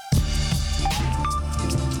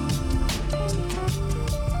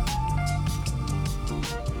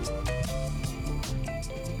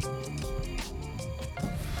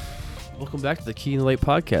welcome back to the Key and Late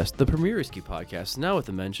podcast, the premier whiskey podcast, now with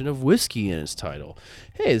the mention of whiskey in its title.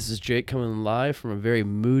 Hey, this is Jake coming live from a very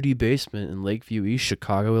moody basement in Lakeview, East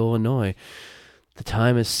Chicago, Illinois. The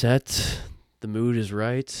time is set, the mood is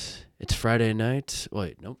right, it's Friday night.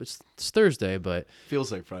 Wait, nope, it's Thursday, but... Feels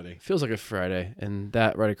like Friday. Feels like a Friday, and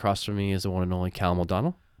that right across from me is the one and only Callum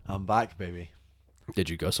O'Donnell. I'm back, baby. Did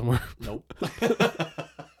you go somewhere? Nope.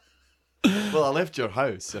 Well, I left your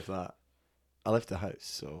house, if that. I left the house,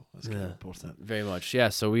 so that's kind of important. Very much, yeah.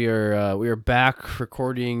 So we are back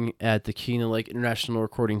recording at the Keenan Lake International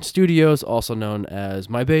Recording Studios, also known as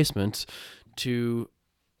my basement, to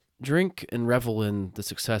drink and revel in the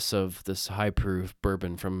success of this high-proof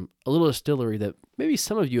bourbon from a little distillery that maybe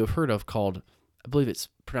some of you have heard of called, I believe it's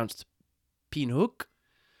pronounced Pinhook?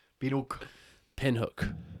 Pinhook.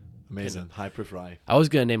 Pinhook. Amazing. High-proof rye. I was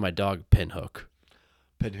going to name my dog Pinhook.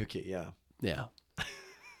 Pinhookie, yeah. Yeah.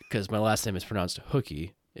 Because my last name is pronounced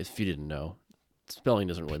Hookie, if you didn't know. Spelling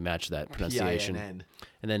doesn't really match that pronunciation. P-I-N-N.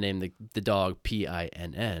 And then name the dog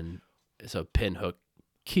P-I-N-N, so Pinhook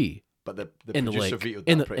Key. But the in the producer lake. vetoed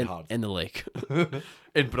In that the, pretty in, hard. in the lake.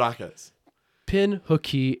 In brackets. Pinhook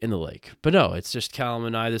Key in the lake. But no, it's just Callum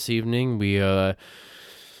and I this evening. We are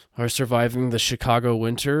surviving the Chicago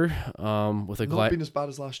winter with a Not been as bad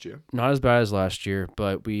as last year. Not as bad as last year,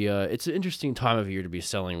 but we it's an interesting time of year to be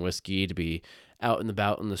selling whiskey, to be out and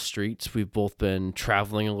about in the streets. We've both been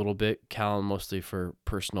traveling a little bit, Callum mostly for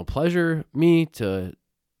personal pleasure, me to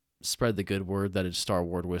spread the good word that it's Star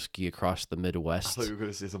Ward whiskey across the I Midwest. thought you were going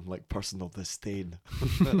to say something like personal disdain.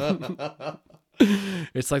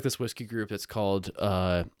 It's like this whiskey group that's called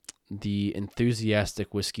the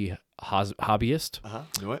Enthusiastic Whiskey Hobbyist.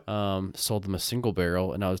 Know it. Sold them a single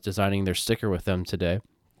barrel, and I was designing their sticker with them today.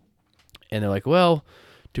 And they're like, well,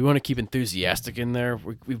 do we want to keep enthusiastic in there?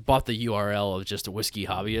 We've bought the URL of just a whiskey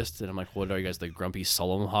hobbyist. And I'm like, what are you guys, the grumpy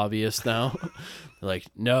Sullen hobbyist now? They're like,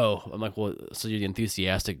 no. I'm like, well, so you're the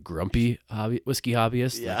enthusiastic grumpy whiskey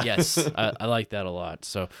hobbyist? Yeah. Like, yes, I like that a lot.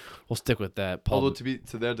 So we'll stick with that. Paul, Although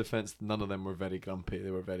to their defense, none of them were very grumpy.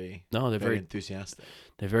 They were very they're very enthusiastic.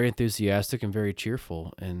 They're very enthusiastic and very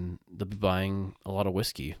cheerful, and they'll be buying a lot of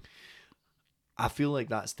whiskey. I feel like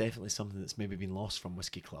that's definitely something that's maybe been lost from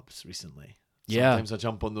whiskey clubs recently. Yeah. Sometimes I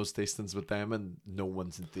jump on those tastings with them and no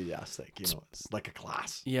one's enthusiastic. You know, it's like a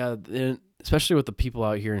class. Yeah, and especially with the people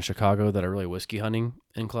out here in Chicago that are really whiskey hunting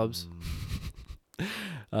in clubs.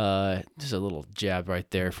 Just a little jab right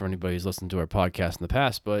there for anybody who's listened to our podcast in the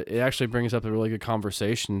past, but it actually brings up a really good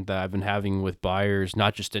conversation that I've been having with buyers,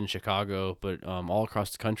 not just in Chicago, but all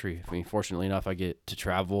across the country. I mean, fortunately enough, I get to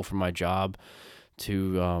travel from my job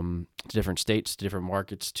to different states, to different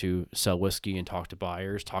markets to sell whiskey and talk to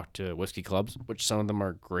buyers, talk to whiskey clubs, which some of them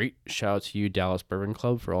are great. Shout out to you, Dallas Bourbon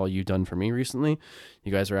Club, for all you've done for me recently.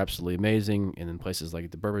 You guys are absolutely amazing. And then places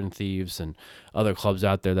like the Bourbon Thieves and other clubs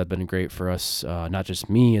out there that have been great for us, not just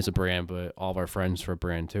me as a brand, but all of our friends for a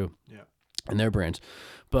brand too. Yeah. And their brands.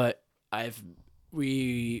 But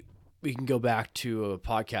we can go back to a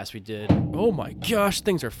podcast we did. Oh my gosh,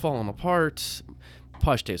 things are falling apart.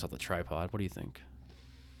 Probably should take this off the tripod. What do you think?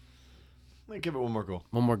 Might give it one more go.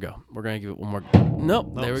 One more go. We're going to give it one more.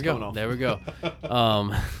 Nope. There we go. There we go.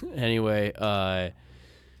 Anyway,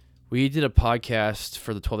 we did a podcast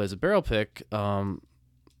for the 12 Days of Barrel Pick. I'll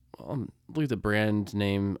leave the brand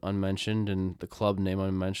name unmentioned and the club name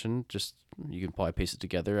unmentioned. Just, you can probably paste it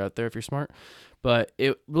together out there if you're smart. But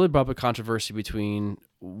it really brought up a controversy between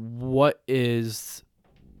what is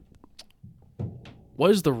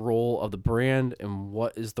the role of the brand and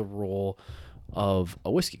what is the role of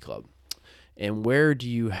a whiskey club? And where do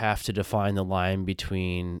you have to define the line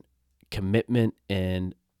between commitment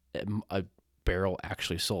and a barrel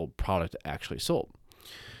actually sold, product actually sold?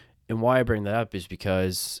 And why I bring that up is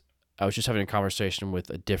because I was just having a conversation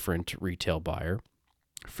with a different retail buyer,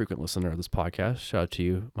 frequent listener of this podcast. Shout out to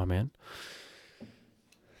you, my man.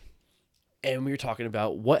 And we were talking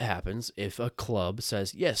about what happens if a club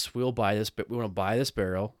says, yes, we'll buy this, but we want to buy this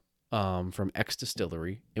barrel from X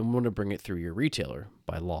distillery, and we want to bring it through your retailer.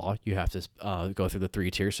 By law, you have to go through the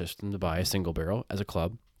 3-tier system to buy a single barrel as a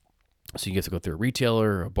club. So you have to go through a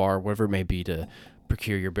retailer or a bar, whatever it may be, to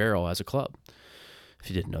procure your barrel as a club. If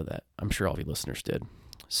you didn't know that, I'm sure all of you listeners did.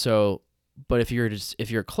 So, but if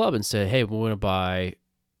you're a club and say, hey, we want to buy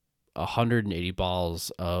 180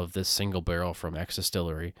 bottles of this single barrel from X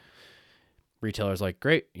distillery, retailer's like,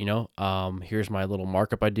 great, here's my little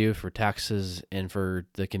markup I do for taxes and for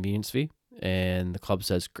the convenience fee. And the club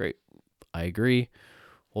says, great, I agree.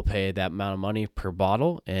 We'll pay that amount of money per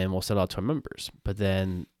bottle and we'll sell it out to our members. But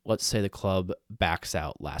then let's say the club backs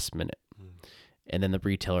out last minute and then the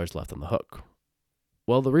retailer is left on the hook.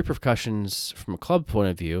 Well, the repercussions from a club point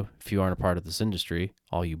of view, if you aren't a part of this industry,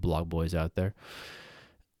 all you blog boys out there,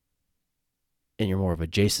 and you're more of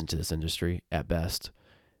adjacent to this industry at best,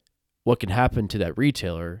 what can happen to that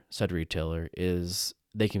retailer, said retailer, is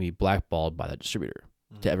they can be blackballed by that distributor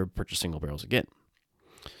to ever purchase single barrels again.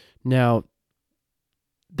 Now,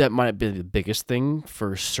 that might be the biggest thing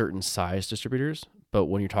for certain size distributors, but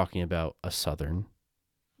when you're talking about a Southern,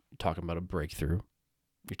 you're talking about a Breakthrough,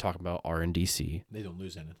 you're talking about RNDC, They don't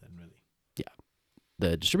lose anything, really.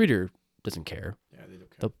 the distributor doesn't care. Yeah, they don't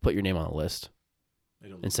care. They'll put your name on the list They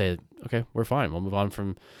don't and say, okay, we're fine. We'll move on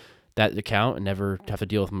from that account and never have to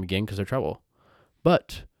deal with them again because they're trouble.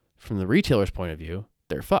 But from the retailer's point of view,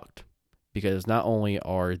 they're fucked because not only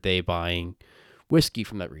are they buying whiskey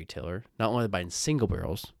from that retailer, not only are they buying single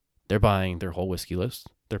barrels, they're buying their whole whiskey list.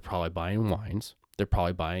 They're probably buying wines. They're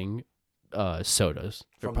probably buying sodas.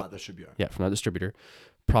 from that distributor. Yeah, from that distributor.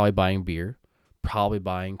 Probably buying beer. Probably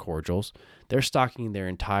buying cordials. They're stocking their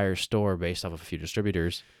entire store based off of a few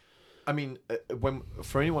distributors. I mean, when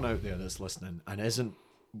for anyone out there that's listening and isn't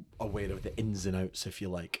aware of the ins and outs, if you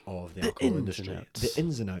like, of the alcohol industry, the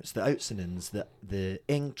ins and outs, the outs and ins, the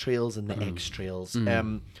ink trails and the X trails.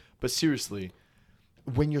 But seriously,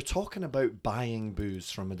 when you're talking about buying booze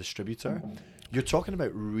from a distributor, you're talking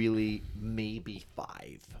about really maybe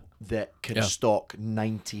 5 that can stock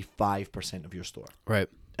 95% of your store. Right.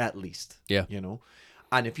 At least. Yeah. You know?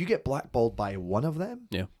 And if you get blackballed by one of them,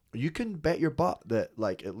 you can bet your butt that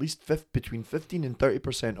like at least between 15 and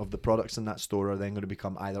 30% of the products in that store are then going to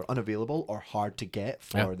become either unavailable or hard to get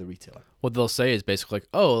for the retailer. What they'll say is basically like,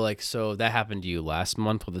 oh, like, so that happened to you last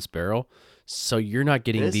month with this barrel. So you're not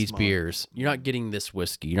getting these beers. You're not getting this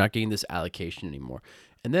whiskey. You're not getting this allocation anymore.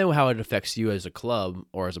 And then how it affects you as a club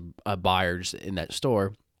or as a buyer just in that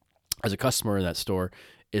store, as a customer in that store,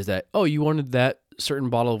 is that, oh, you wanted that certain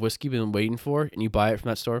bottle of whiskey you've been waiting for and you buy it from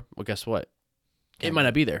that store? Well, guess what? It might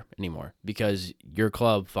not be there anymore because your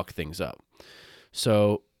club fucked things up.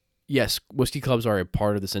 So, yes, whiskey clubs are a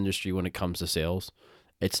part of this industry when it comes to sales.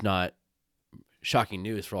 It's not shocking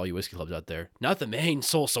news for all you whiskey clubs out there. Not the main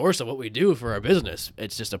sole source of what we do for our business.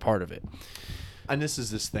 It's just a part of it. And this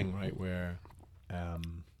is this thing, right, where,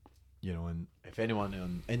 you know, and if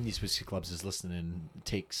anyone in these whiskey clubs is listening,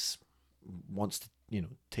 wants to, you know,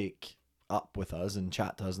 take up with us and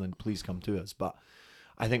chat to us, then please come to us. But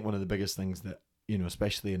I think one of the biggest things that, you know,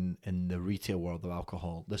 especially in the retail world of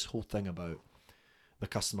alcohol, this whole thing about the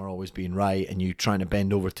customer always being right and you trying to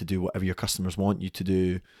bend over to do whatever your customers want you to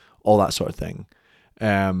do, all that sort of thing.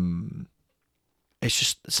 It's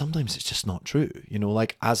just, sometimes it's just not true. You know,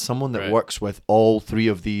 like as someone that works with all 3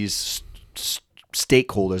 of these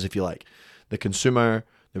stakeholders, if you like, the consumer,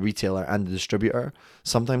 the retailer and the distributor,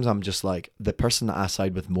 sometimes I'm just like, the person that I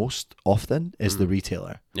side with most often is the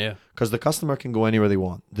retailer. Yeah. Because the customer can go anywhere they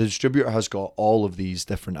want. The distributor has got all of these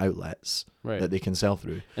different outlets that they can sell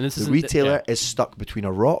through. And the retailer is stuck between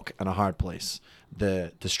a rock and a hard place.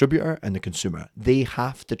 The distributor and the consumer. They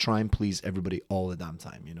have to try and please everybody all the damn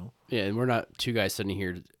time, you know? Yeah, and we're not 2 guys sitting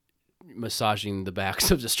here massaging the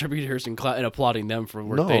backs of distributors and applauding them for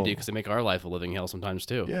work they do because they make our life a living hell sometimes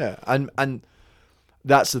too. Yeah, and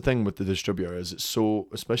that's the thing with the distributor is it's so,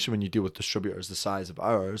 especially when you deal with distributors the size of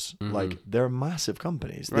ours, like they're massive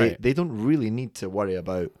companies. They don't really need to worry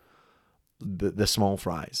about the small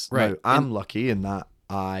fries. Right. Now, I'm lucky in that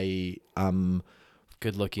I am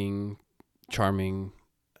good looking, charming,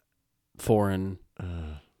 foreign.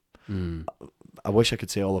 I wish I could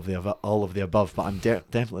say all of the above, but I'm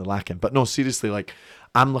definitely lacking. But no, seriously, like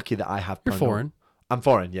I'm lucky that I have. You're foreign. I'm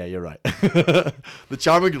foreign. Yeah, you're right. The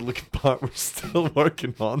charming, good-looking part we're still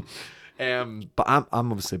working on. But I'm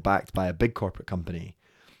obviously backed by a big corporate company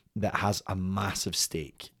that has a massive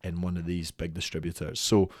stake in one of these big distributors.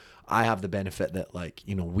 So I have the benefit that, like,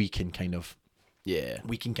 you know, we can kind of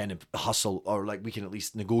hustle, or like we can at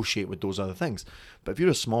least negotiate with those other things. But if you're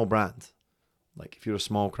a small brand, like if you're a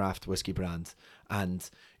small craft whiskey brand and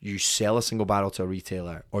you sell a single barrel to a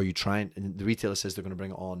retailer, or you try and the retailer says they're going to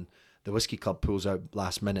bring it on, the whiskey club pulls out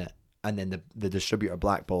last minute, and then the distributor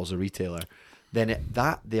blackballs the retailer, then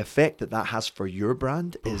the effect that has for your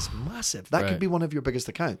brand is massive. That could be one of your biggest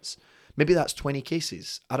accounts. Maybe that's 20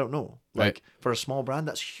 cases. I don't know. Like for a small brand,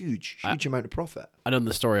 that's huge amount of profit. I know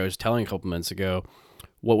the story I was telling a couple minutes ago.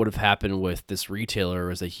 What would have happened with this retailer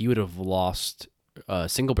is that he would have lost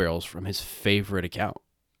single barrels from his favorite account,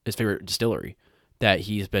 his favorite distillery that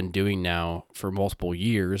he's been doing now for multiple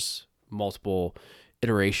years, multiple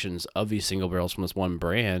iterations of these single barrels from this one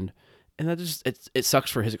brand. And that just, it sucks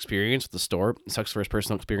for his experience with the store. It sucks for his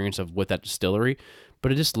personal experience with that distillery,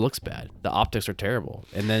 but it just looks bad. The optics are terrible.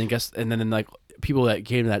 And then like people that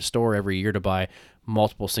came to that store every year to buy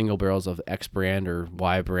multiple single barrels of X brand or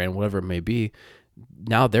Y brand, whatever it may be,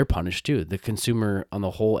 now they're punished too. The consumer on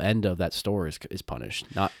the whole end of that store is punished.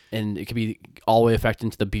 And it could be all the way affecting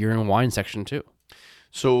to the beer and wine section too.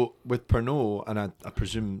 So with Pernod, and I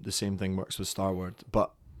presume the same thing works with Starward,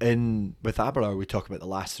 but with Aberlour we talk about the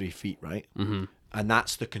last 3 feet, right? Mm-hmm. And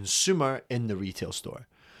that's the consumer in the retail store.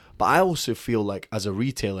 But I also feel like as a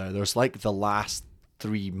retailer, there's like the last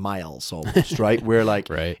 3 miles almost, right? Where like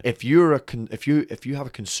Right. if you have a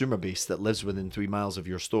consumer base that lives within 3 miles of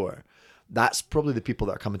your store, that's probably the people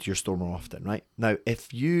that are coming to your store more often, right? Now,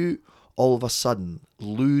 if you all of a sudden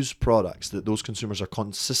lose products that those consumers are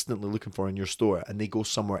consistently looking for in your store and they go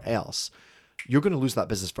somewhere else, you're going to lose that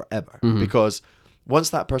business forever. Because once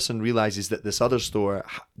that person realizes that this other store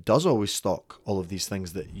does always stock all of these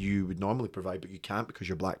things that you would normally provide, but you can't because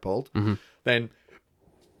you're blackballed, then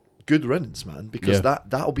good riddance, man. Because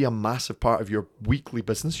that'll be a massive part of your weekly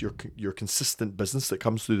business, your consistent business that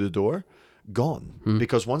comes through the door, gone.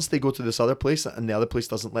 Because once they go to this other place and the other place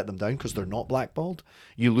doesn't let them down because they're not blackballed,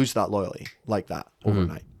 you lose that loyalty like that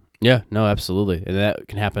overnight. Yeah, no, absolutely. And that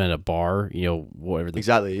can happen at a bar, whatever the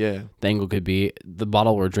Exactly, yeah. angle could be. The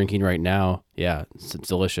bottle we're drinking right now, it's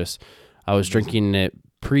delicious. I was drinking it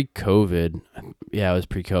pre-COVID. Yeah, it was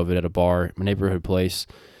pre-COVID at a bar, my neighborhood place.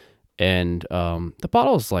 And the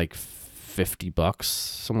bottle is like $50,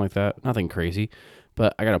 something like that. Nothing crazy.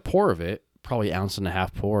 But I got a pour of it, probably 1.5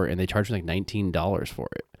 ounce pour, and they charged me like $19 for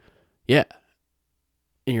it. Yeah.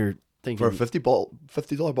 And you're thinking... For a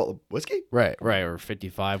 $50 bottle of whiskey? Right, or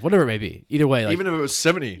 55, whatever it may be. Either way, like, even if it was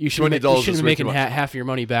 70, you should be making half your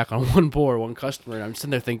money back on one pour, one customer. And I'm sitting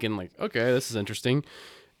there thinking like, okay, this is interesting.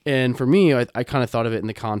 And for me, I kind of thought of it in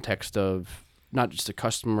the context of not just a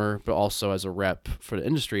customer, but also as a rep for the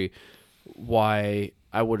industry, why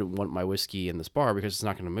I wouldn't want my whiskey in this bar because it's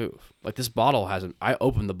not going to move. Like this bottle I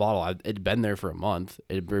opened the bottle. It'd been there for a month.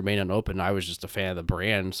 It remained unopened. I was just a fan of the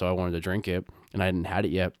brand, so I wanted to drink it, and I hadn't had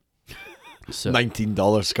it yet. So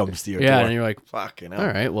 $19 comes to your door. and you're like, fucking hell. All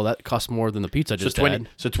right, well that costs more than the pizza I just had.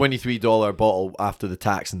 So $23 bottle after the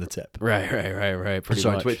tax and the tip. Right. Pretty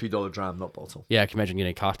much. $23 dram, not bottle. Yeah, I can imagine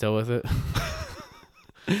getting a cocktail with it.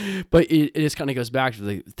 But it just kind of goes back to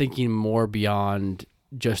the thinking more beyond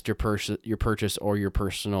just your purchase or your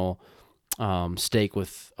personal stake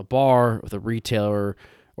with a bar, with a retailer,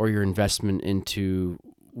 or your investment into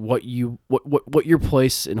what your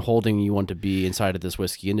place in holding you want to be inside of this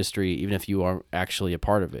whiskey industry, even if you aren't actually a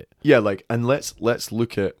part of it. Yeah, and let's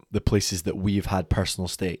look at the places that we've had personal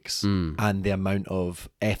stakes and the amount of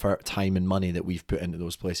effort, time, and money that we've put into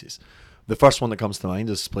those places. The first one that comes to mind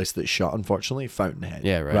is a place that's shut, unfortunately, Fountainhead.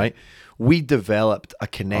 Yeah, right. We developed a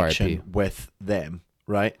connection R.I.P. with them,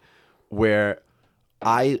 right? Where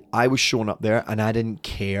I was showing up there and I didn't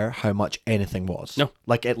care how much anything was. No.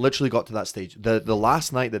 Like it literally got to that stage. The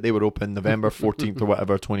last night that they were open, November 14th or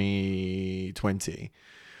whatever, 2020,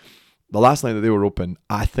 the last night that they were open,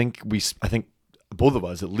 I think both of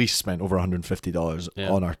us at least spent over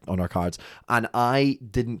 $150 on our cards, and I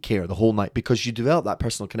didn't care the whole night because you develop that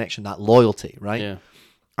personal connection, that loyalty, right? Yeah.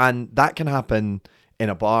 And that can happen in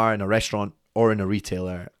a bar, in a restaurant, or in a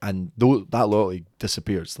retailer, and that loyalty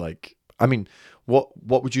disappears. Like, I mean, what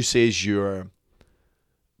would you say is your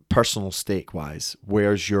personal stake wise?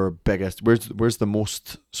 Where's your biggest? Where's the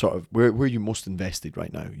most sort of where are you most invested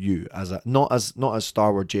right now? You as not as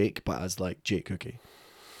Starward Jake, but as like Jake Cookie.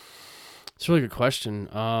 It's a really good question.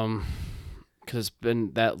 Because it's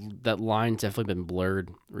been that line's definitely been blurred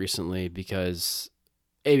recently because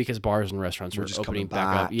bars and restaurants are opening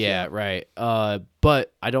back up. Yeah, right.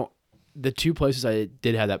 But I don't. The two places I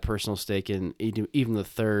did have that personal stake in, even the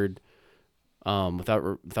third,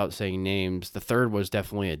 without saying names, the third was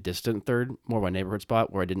definitely a distant third, more of a neighborhood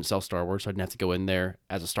spot where I didn't sell Star Wars, so I didn't have to go in there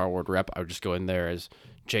as a Star Wars rep. I would just go in there as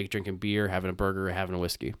Jake drinking beer, having a burger, having a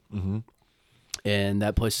whiskey. Mm-hmm. And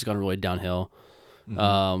that place has gone really downhill.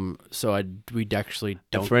 Mm-hmm. So we actually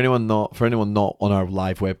don't. And for anyone not on our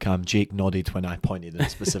live webcam, Jake nodded when I pointed in a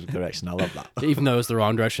specific direction. I love that. Even though it was the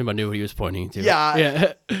wrong direction, but I knew what he was pointing to.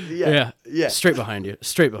 Yeah. Straight behind you.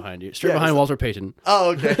 Straight behind Walter Payton.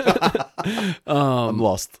 Oh, okay. I'm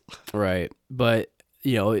lost. Right, but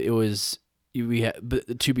it was but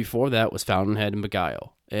the two before that was Fountainhead and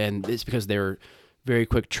Beguile, and it's because they were very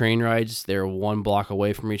quick train rides. They're 1 block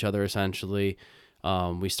away from each other, essentially.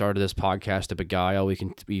 We started this podcast at Beguile.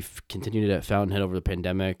 We've continued it at Fountainhead over the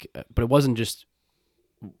pandemic, but it wasn't just,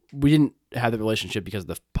 we didn't have the relationship because of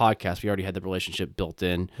the podcast. We already had the relationship built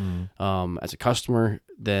in as a customer,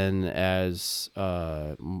 then as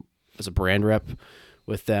a brand rep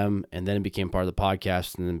with them, and then it became part of the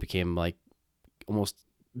podcast, and then became like almost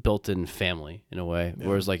built-in family in a way. Yeah.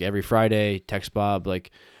 Whereas like every Friday, text Bob,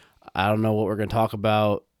 like, I don't know what we're going to talk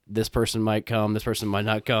about. This person might come, this person might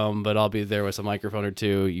not come, but I'll be there with a microphone or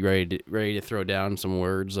two. You ready to throw down some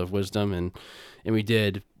words of wisdom, and we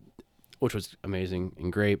did, which was amazing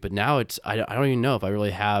and great. But now I don't even know if I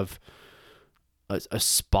really have a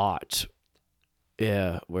spot,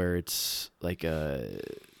 where it's like a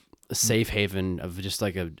safe haven of just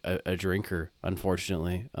like a drinker.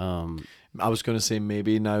 Unfortunately, I was going to say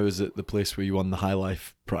maybe now is it the place where you won the High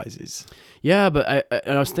Life prizes. yeah. But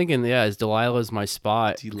I was thinking, is Delilah's my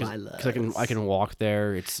spot? Delilah. Because I can walk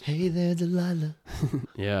there. It's Hey there, Delilah.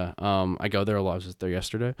 yeah. I go there a lot. I was just there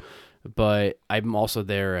yesterday, but I'm also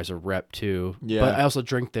there as a rep too. Yeah. But I also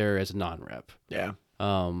drink there as a non-rep. Yeah.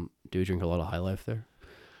 Do you drink a lot of High Life there?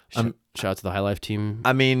 Um, Shout out to the High Life team.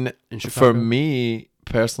 I mean, in for Chicago. me,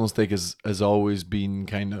 personal stake has always been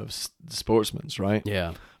kind of sportsman's, right?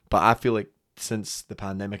 Yeah. But I feel like since the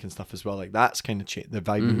pandemic and stuff as well, like that's kind of changed. The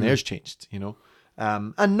vibe in there's changed, you know,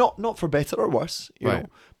 and not for better or worse, you Right. know,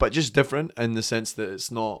 but just different in the sense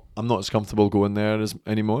that I'm not as comfortable going there as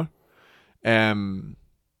anymore. And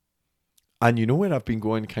you know where I've been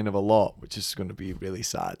going kind of a lot, which is going to be really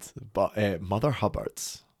sad, but Mother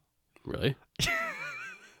Hubbard's. Really?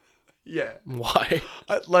 Yeah. Why?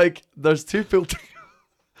 Like there's two pool tables.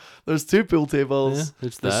 Yeah,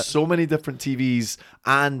 it's There's that. so many different TVs,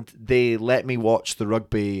 and they let me watch the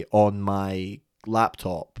rugby on my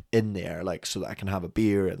laptop in there, like so that I can have a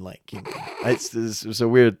beer and like you know, it's a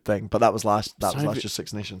weird thing. But that was last year's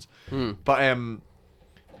Six Nations. But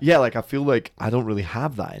yeah, like I feel like I don't really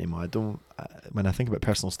have that anymore. I don't. When I think about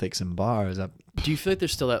personal stakes in bars, Do you feel like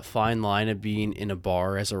there's still that fine line of being in a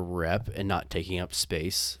bar as a rep and not taking up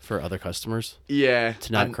space for other customers? yeah,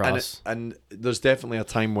 To not cross. And there's definitely a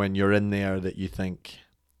time when you're in there that you think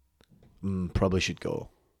probably should go.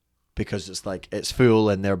 Because it's like it's full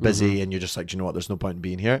and they're busy and you're just like, do you know what, there's no point in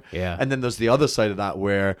being here. Yeah. And then there's the other side of that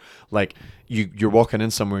where like you're walking in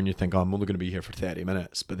somewhere and you think, oh, I'm only going to be here for 30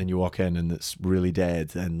 minutes, but then you walk in and it's really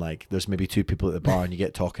dead and like there's maybe two people at the bar and you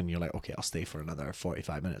get talking and you're like, okay, I'll stay for another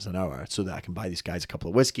 45 minutes, an hour so that I can buy these guys a couple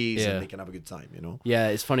of whiskeys and they can have a good time, you know. Yeah,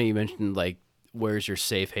 it's funny you mentioned like where's your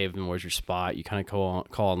safe haven, where's your spot. You kind of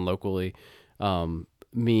call on locally.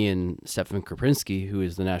 Me and Stefan Krapinski, who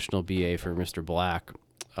is the national BA for Mr. Black,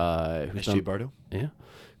 who's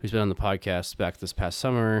been on the podcast back this past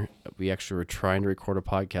summer. We actually were trying to record a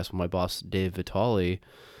podcast with my boss Dave Vitale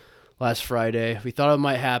last Friday. We thought it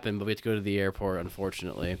might happen, but we had to go to the airport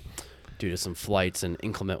unfortunately due to some flights and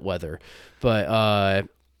inclement weather. But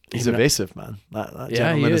he's evasive, man. That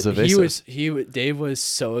gentleman is evasive. Dave was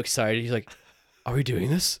so excited. He's like, "Are we doing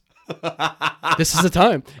this? This is the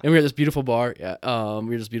time." And we're at this beautiful bar. Yeah,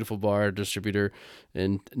 we're this beautiful bar distributor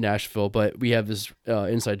in Nashville. But we have this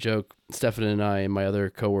inside joke. Stefan and I and my other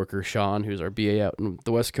coworker Sean, who's our BA out in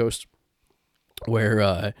the West Coast,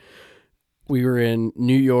 where we were in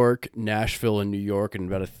New York, Nashville, and New York in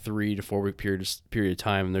about a 3 to 4 week period of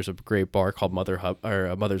time. And there's a great bar called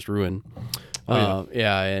Mother's Ruin.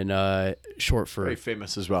 Short for Very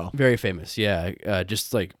famous as well. Very famous, yeah.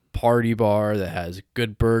 Just like party bar that has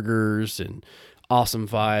good burgers and awesome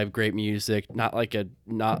vibe, great music. Not like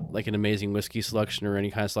an amazing whiskey selection or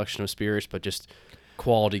any kind of selection of spirits, but just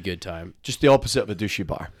quality good time. Just the opposite of a douchey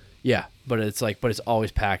bar. Yeah, but it's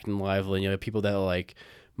always packed and lively. And you know, people that are like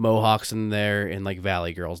Mohawks in there and like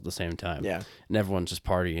Valley girls at the same time. Yeah, and everyone's just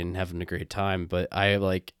partying and having a great time. But I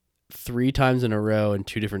like 3 times in a row in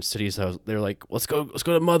 2 different cities. They're like, let's go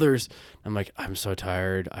to Mother's. I'm like, I'm so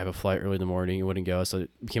tired. I have a flight early in the morning. I wouldn't go. So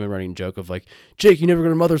it became a running joke of like, Jake, you never go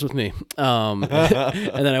to Mother's with me. And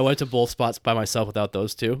then I went to both spots by myself without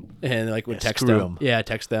those two, and like would text them. Yeah,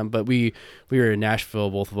 text them. But we were in Nashville,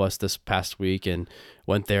 both of us, this past week, and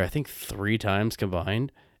went there I think 3 times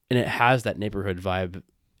combined. And it has that neighborhood vibe.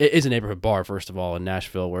 It is a neighborhood bar, first of all, in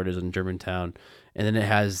Nashville, where it is in Germantown. And then it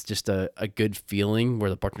has just a good feeling where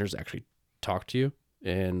the bartenders actually talk to you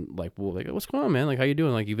and like, well, like, what's going on, man? Like, how you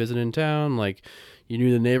doing? Like, you visited in town? Like, you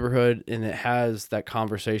knew the neighborhood? And it has that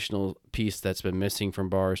conversational piece that's been missing from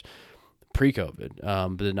bars pre-COVID.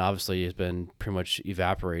 But then obviously has been pretty much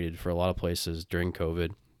evaporated for a lot of places during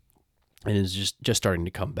COVID, and is just starting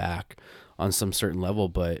to come back on some certain level.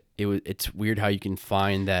 But it's weird how you can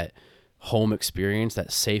find that home experience,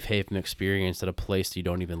 that safe haven experience at a place that you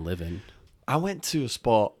don't even live in. I went to a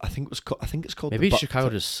spot. I think it's called. Maybe Chicago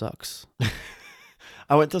just sucks.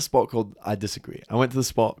 I went to a spot called. I disagree. I went to the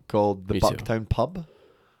spot called the Me too. Bucktown Pub.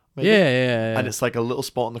 Maybe? Yeah. And it's like a little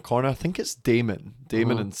spot in the corner. I think it's Damon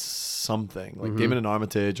and something like Damon and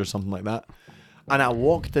Armitage or something like that. And I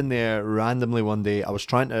walked in there randomly one day. I was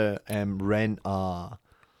trying to rent a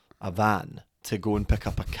van to go and pick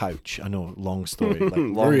up a couch. I know, long story, like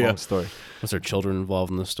Were ya? long story. Was there children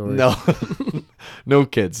involved in the story? No, no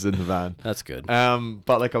kids in the van. That's good.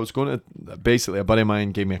 But like I was going to, basically a buddy of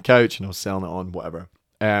mine gave me a couch and I was selling it on whatever.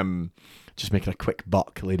 Just making a quick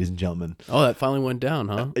buck, ladies and gentlemen. Oh, that finally went down,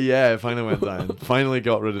 huh? Yeah, it finally went down. Finally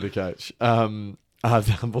got rid of the couch.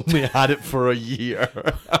 I've only had it for a year.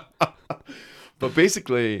 But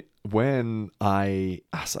basically, when I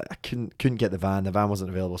was like, I couldn't get the van wasn't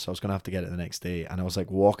available, so I was gonna have to get it the next day. And I was like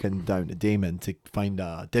walking down to Damon to find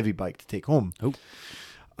a divvy bike to take home. Oh.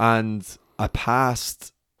 And I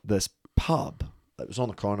passed this pub that was on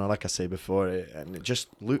the corner, like I say before, and it just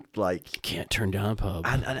looked like You can't turn down a pub.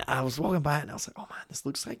 and I was walking by it and I was like, oh man, this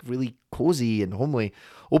looks like really cozy and homely.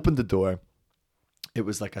 Opened the door. It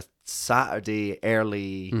was like a Saturday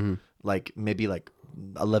early, like maybe like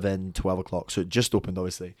 11, 12 o'clock. So it just opened,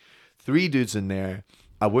 obviously. 3 dudes in there,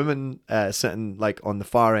 a woman sitting like on the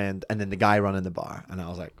far end, and then the guy running the bar. And I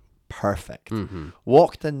was like, perfect.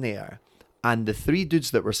 Walked in there, and the 3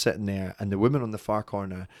 dudes that were sitting there and the woman on the far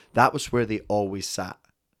corner, that was where they always sat.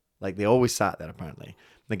 Like they always sat there apparently.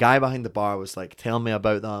 The guy behind the bar was like telling me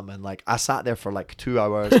about them, and like I sat there for like 2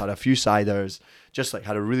 hours, had a few ciders, just like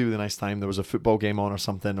had a really, really nice time. There was a football game on or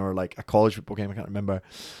something, or like a college football game, I can't remember.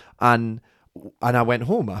 And I went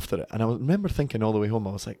home after it, and I remember thinking all the way home,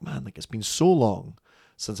 I was like, man, like it's been so long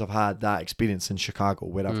since I've had that experience in Chicago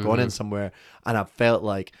where I've gone in somewhere and I've felt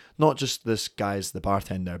like not just this guy's the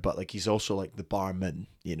bartender, but like he's also like the barman,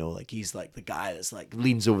 you know, like he's like the guy that's like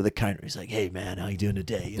leans over the counter. He's like, hey man, how you doing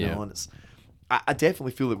today? You know, and it's, I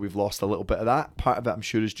definitely feel that we've lost a little bit of that. Part of it, I'm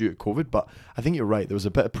sure, is due to COVID, but I think you're right. There was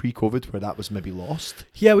a bit of pre-COVID where that was maybe lost.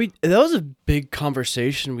 Yeah, that was a big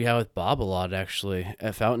conversation we had with Bob a lot, actually,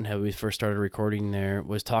 at Fountainhead. When we first started recording there,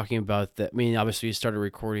 was talking about that. I mean, obviously, we started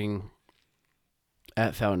recording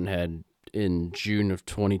at Fountainhead in June of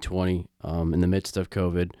 2020, in the midst of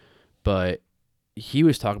COVID, but he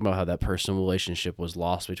was talking about how that personal relationship was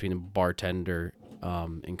lost between the bartender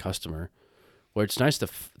and customer. Where it's nice to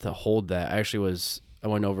hold that. I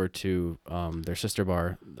went over to their sister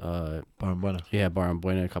bar. Bar and Buena. Yeah, Bar and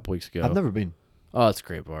Buena a couple weeks ago. I've never been. Oh, it's a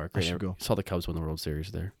great bar. I should go. Saw the Cubs win the World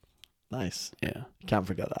Series there. Nice. Yeah. Can't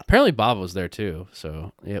forget that. Apparently Bob was there too.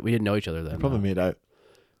 So yeah, we didn't know each other then. Probably made out.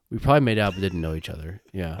 We probably made out but didn't know each other.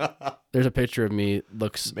 Yeah. There's a picture of me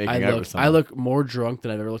I look more drunk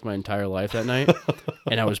than I've ever looked my entire life that night.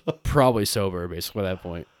 And I was probably sober basically at that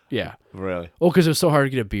point. Yeah. Really? Well, because it was so hard to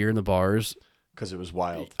get a beer in the bars. Because it was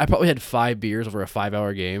wild. I probably had 5 beers over a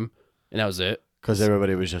 5-hour game, and that was it. Because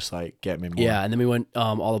everybody was just like, get me more. Yeah, and then we went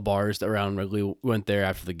all the bars around Wrigley. We went there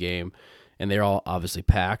after the game, and they're all obviously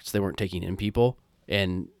packed. So they weren't taking in people,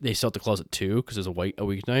 and they still had to close at 2 because it was a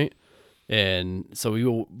weeknight. And so we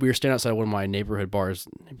were standing outside one of my neighborhood bars,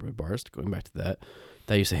 going back to that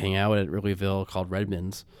I used to hang out at Wrigleyville called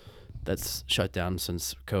Redmond's. That's shut down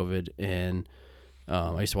since COVID, and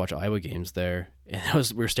I used to watch Iowa games there. And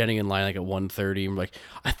we were standing in line like at 1:30, and we're like,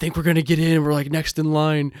 I think we're gonna get in. We're like next in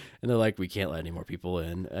line, and they're like, we can't let any more people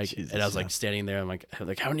in. And I was like standing there. I'm like,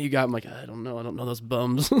 how many you got? I'm like, I don't know those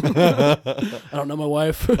bums. I don't know my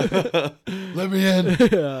wife. Let me in.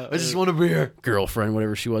 Yeah. I just want a beer. Girlfriend,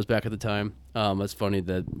 whatever she was back at the time. That's funny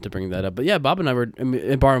to bring that up. But yeah, Bob and I were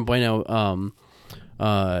in Bar and Bueno.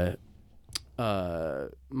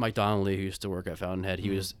 Mike Donnelly, who used to work at Fountainhead, he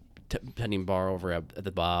was tending bar over at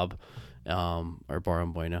the Bob. Or Bar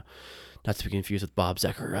and Buena, not to be confused with Bob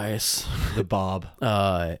Zacharias. The Bob.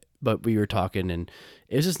 But we were talking, and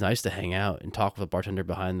it was just nice to hang out and talk with a bartender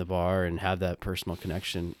behind the bar and have that personal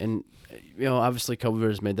connection. And you know, obviously, COVID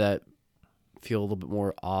has made that feel a little bit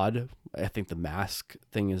more odd. I think the mask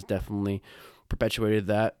thing has definitely perpetuated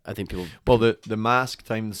that. I think people. Well, the mask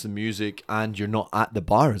times the music, and you're not at the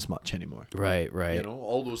bar as much anymore. Right. You know,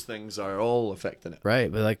 all those things are all affecting it. Right,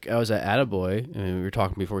 but like I was at Attaboy, and we were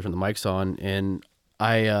talking before we turned the mics on, and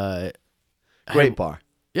Great bar.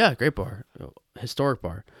 Yeah, great bar, historic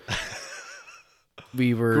bar.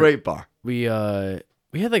 Great bar. We had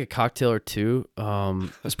like a cocktail or two.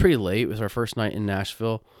 It was pretty late. It was our first night in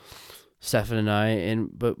Nashville, Stefan and I,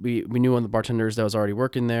 but we knew one of the bartenders that was already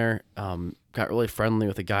working there. Got really friendly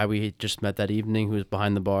with a guy we had just met that evening who was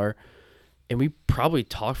behind the bar, and we probably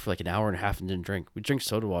talked for like an hour and a half and didn't drink. We drank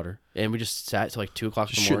soda water, and we just sat till like 2 o'clock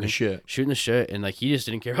in the morning, shooting the shit, and like he just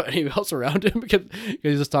didn't care about anyone else around him because he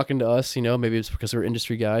was just talking to us. You know, maybe it's because we're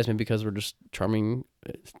industry guys, maybe because we're just charming,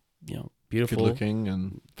 you know, beautiful, good looking,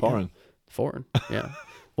 and foreign. Yeah, foreign, yeah.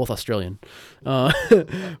 Both Australian,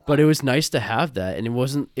 but it was nice to have that, and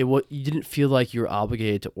you didn't feel like you were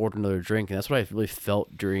obligated to order another drink, and that's what I really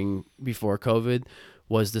felt before COVID,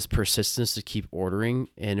 was this persistence to keep ordering,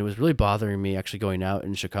 and it was really bothering me actually going out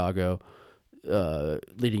in Chicago,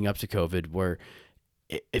 leading up to COVID, where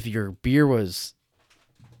if your beer was,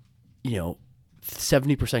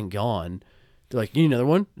 70% gone, they're like, you need another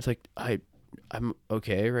one? It's like, I'm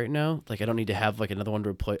okay right now. Like, I don't need to have like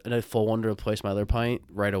another full one to replace my other pint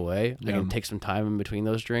right away. I can take some time in between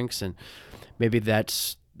those drinks, and maybe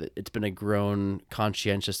it's been a grown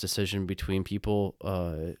conscientious decision between people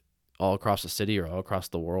all across the city or all across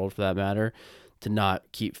the world, for that matter, to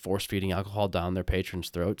not keep force feeding alcohol down their patrons'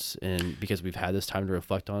 throats, and because we've had this time to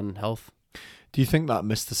reflect on health. Do you think that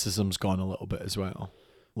mysticism's gone a little bit as well?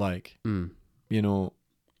 Like,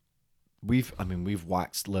 we've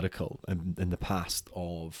waxed lyrical in the past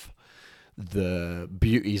of the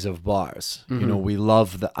beauties of bars. Mm-hmm. We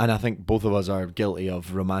love and I think both of us are guilty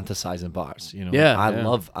of romanticizing bars.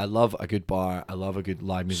 I love a good bar. I love a good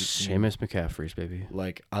live music scene. Seamus McCaffrey's, baby.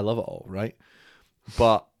 Like, I love it all, right?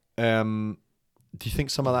 But do you think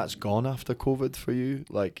some of that's gone after COVID for you?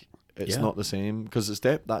 Like, it's not the same? Because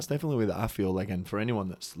that's definitely the way that I feel. Like, and for anyone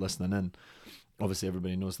that's listening in, obviously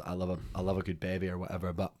everybody knows that I love a good bevy or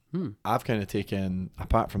whatever. But I've kind of taken,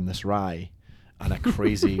 apart from this rye and a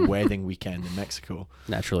crazy wedding weekend in Mexico,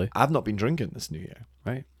 naturally, I've not been drinking this New Year,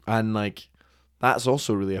 right? And like, that's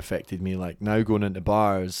also really affected me. Like, now going into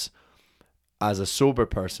bars as a sober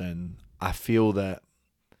person, I feel that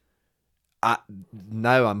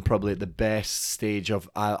now I'm probably at the best stage of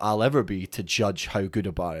I'll ever be to judge how good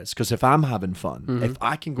a bar is. Because if I'm having fun, if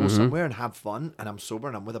I can go somewhere and have fun, and I'm sober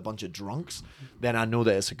and I'm with a bunch of drunks, then I know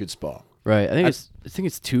that it's a good spot. Right. I think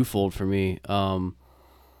it's twofold for me.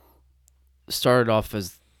 Started off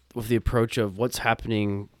with the approach of what's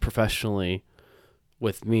happening professionally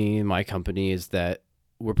with me and my company is that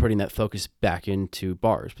we're putting that focus back into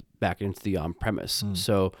bars, back into the on-premise.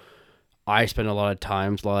 So I spend a lot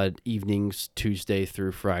of evenings, Tuesday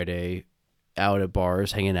through Friday, out at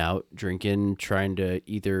bars, hanging out, drinking, trying to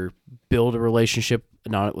either build a relationship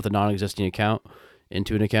with a non-existing account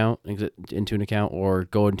into an account, or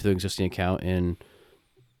go into the existing account and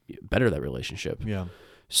better that relationship. Yeah.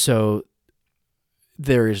 So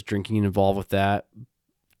there is drinking involved with that.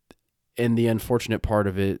 And the unfortunate part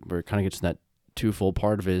of it, where it kind of gets in that twofold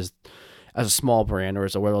part of it, is as a small brand or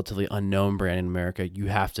as a relatively unknown brand in America, you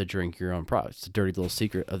have to drink your own product. It's a dirty little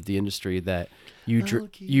secret of the industry that you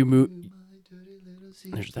move.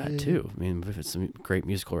 There's that too. I mean, we've had some great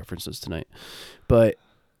musical references tonight. But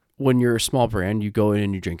when you're a small brand, you go in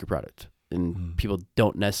and you drink your product. And people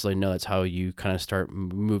don't necessarily know that's how you kind of start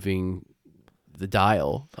moving the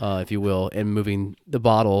dial, if you will, and moving the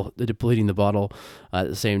bottle, depleting the bottle at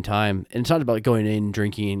the same time. And it's not about going in,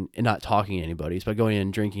 drinking, and not talking to anybody. It's about going in,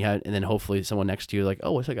 drinking, and then hopefully someone next to you like,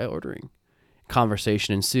 oh, what's that guy ordering?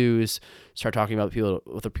 Conversation ensues. Start talking about people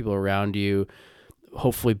with the people around you.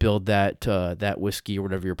 Hopefully build that whiskey or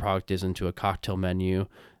whatever your product is into a cocktail menu.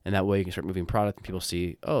 And that way you can start moving product and people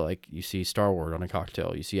see, oh, like you see Starward on a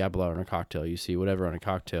cocktail, you see Aberlour on a cocktail, you see whatever on a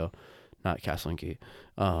cocktail, not Castle and Key.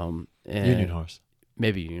 Union Horse.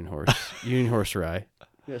 Maybe Union Horse. Union Horse Rye.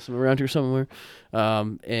 Yeah, some around here somewhere.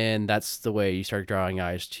 And that's the way you start drawing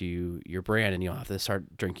eyes to your brand, and you don't have to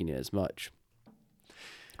start drinking it as much.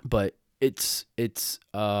 But it's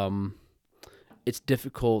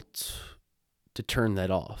difficult to turn that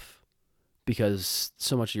off because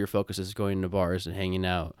so much of your focus is going to bars and hanging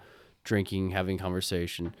out, drinking, having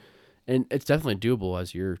conversation. And it's definitely doable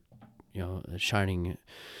as you're, a shining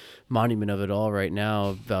monument of it all right now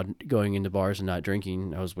about going into bars and not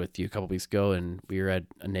drinking. I was with you a couple weeks ago and we were at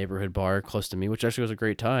a neighborhood bar close to me, which actually was a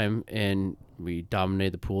great time, and we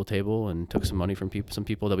dominated the pool table and took some money from some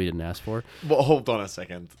people that we didn't ask for. Well, hold on a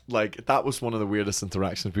second. Like, that was one of the weirdest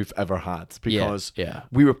interactions we've ever had because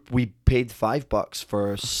we paid $5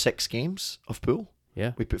 for 6 games of pool.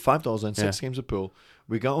 Yeah. We put $5 in 6 games of pool.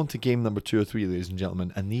 We got on to game number 2 or 3, ladies and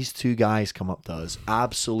gentlemen, and these 2 guys come up to us,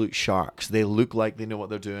 absolute sharks. They look like they know what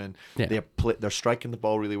they're doing. Yeah. They're striking the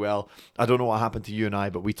ball really well. I don't know what happened to you and I,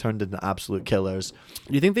 but we turned into absolute killers.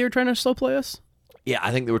 Do you think they were trying to slow play us? Yeah,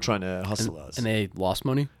 I think they were trying to hustle us. And they lost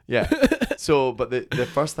money? Yeah. So, but the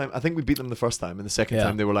first time, I think we beat them the first time, and the second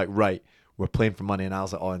time they were like, right, we're playing for money, and I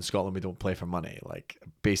was like, oh, in Scotland we don't play for money. Like,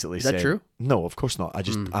 basically Is that true? No, of course not.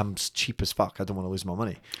 I'm cheap as fuck. I don't want to lose my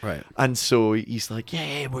money. Right. And so he's like,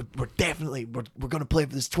 yeah, we're definitely gonna play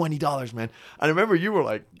for this $20, man. And I remember you were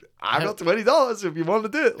like, I've got $20 if you want to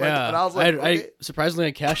do it. Like, yeah. And I was like, I surprisingly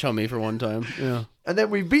had cash on me for one time. Yeah. And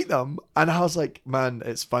then we beat them, and I was like, man,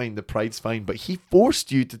 it's fine. The pride's fine. But he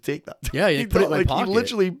forced you to take that. Yeah, he put it in my pocket. He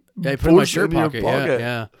literally put it in my shirt pocket.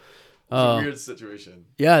 Yeah. It's a weird situation.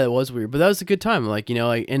 Yeah, it was weird, but that was a good time. Like,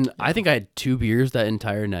 and I think I had 2 beers that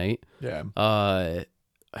entire night. Yeah. I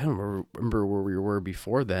don't remember where we were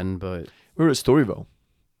before then, but we were at Storyville.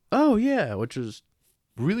 Oh yeah, which is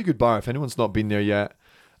Really good bar. If anyone's not been there yet,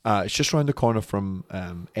 it's just around the corner from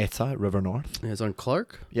Etta at River North. it's on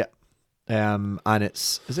Clark. And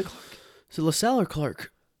is it Clark? Is it LaSalle or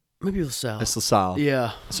Clark? Maybe LaSalle. It's LaSalle.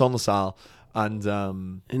 Yeah, It's on LaSalle. And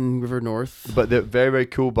in River North. but they're very, very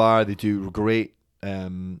cool bar. They do great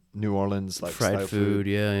New Orleans like fried style food.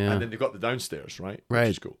 Yeah, yeah. And then they've got the downstairs, right? Right.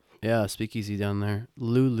 Which is cool. Yeah, speakeasy down there.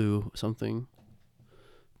 Lulu something.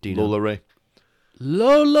 Dino. Lola Ray.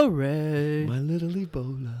 Lola Ray. My little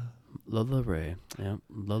Ebola. Lola Ray. Yeah.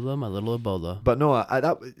 Lola, my little Ebola. But no,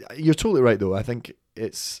 you're totally right though. I think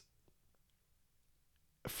it's,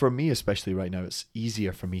 for me especially right now, it's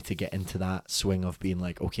easier for me to get into that swing of being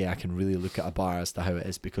like, okay, I can really look at a bar as to how it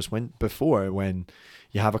is, because when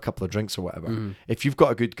you have a couple of drinks or whatever, Mhm. if you've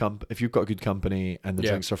got a good company and the Yeah.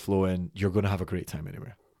 drinks are flowing, you're going to have a great time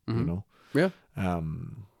anywhere. You Mhm. know. Yeah.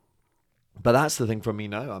 But that's the thing for me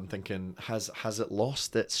now. I'm thinking, has it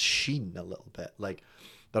lost its sheen a little bit? Like,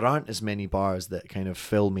 there aren't as many bars that kind of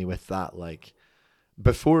fill me with that. Like,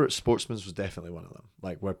 before, Sportsman's was definitely one of them.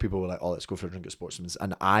 Like, where people were like, "Oh, let's go for a drink at Sportsman's,"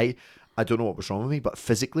 and I don't know what was wrong with me, but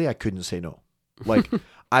physically, I couldn't say no. Like,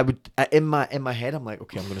 I would in my head, I'm like,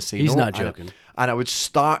 okay, I'm going to say no. He's not And joking. I would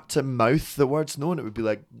start to mouth the words no, and it would be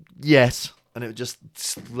like yes, and it would just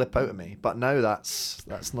slip out of me. But now that's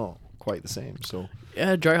not quite the same. So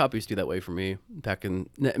Yeah, dry hop used to be that way for me back in.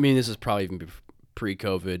 I mean, this is probably even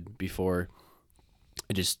pre-COVID. Before,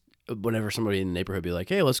 I just whenever somebody in the neighborhood would be like,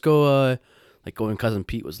 "Hey, let's go." Like when Cousin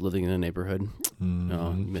Pete was living in the neighborhood.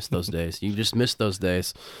 Oh, you missed those days. You just missed those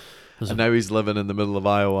days. and now he's living in the middle of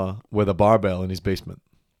Iowa with a barbell in his basement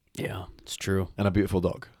Yeah, it's true. and a beautiful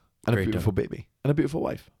dog and Great a beautiful baby and a beautiful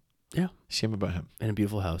wife. Yeah. Shame about him. And a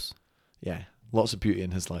beautiful house. Yeah, lots of beauty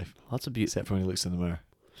in his life, Lots of beauty. except for when he looks in the mirror.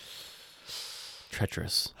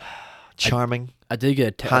 Treacherous. Charming, I did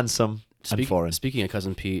get a handsome, and foreign. Speaking of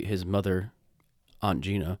Cousin Pete, his mother, Aunt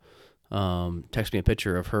Gina, texted me a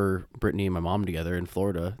picture of her, Brittany, and my mom together in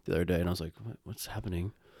Florida the other day, and I was like, "What's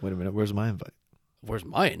happening? Wait a minute, where's my invite? Where's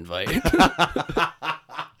my invite?"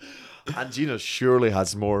 And Gina surely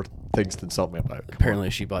has more things to insult me about. Come Apparently,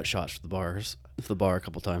 she bought shots for the bar a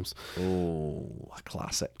couple times. on. Oh, a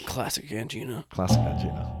classic. Classic Aunt Gina. Classic Aunt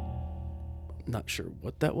Gina. Not sure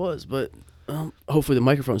what that was, but hopefully the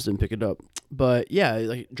microphones didn't pick it up. But yeah,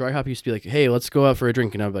 like dry hop used to be like, "Hey, let's go out for a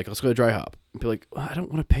drink," and I'd be like, "Let's go to dry hop." And be like, "I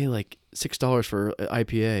don't want to pay like $6 for an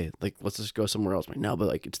IPA. Like, let's just go somewhere else." I'm like, no, but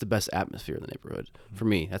like it's the best atmosphere in the neighborhood for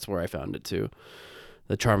me. That's where I found it too.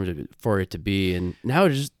 The charm for it to be, and now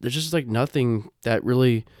there's just like nothing that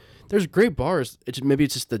really. There's great bars. Maybe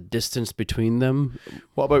it's just the distance between them.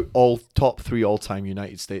 What about all top 3 all-time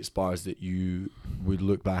United States bars that you would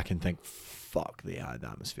look back and think, fuck, they had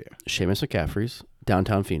atmosphere? Seamus McCaffrey's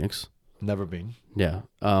downtown Phoenix. Never been. Yeah.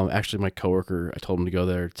 Actually, my coworker, I told him to go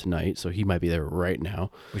there tonight, so he might be there right now.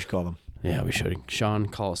 We should call them. Yeah, we should. Sean,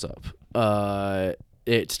 call us up.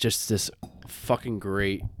 It's just this fucking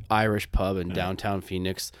great Irish pub in downtown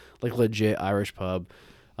Phoenix, like legit Irish pub.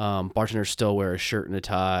 Bartenders still wear a shirt and a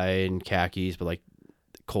tie and khakis, but like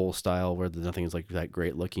Cole style, where nothing is like that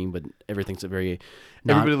great looking, but everything's a very.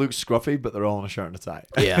 Everybody looks scruffy, but they're all in a shirt and a tie.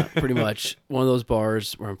 Yeah, pretty much. One of those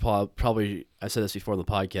bars where probably I said this before in the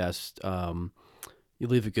podcast. You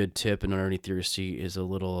leave a good tip, and underneath your receipt is a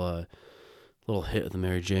little hit of the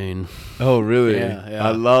Mary Jane. Oh, really? Yeah.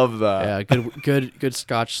 I love that. Yeah, good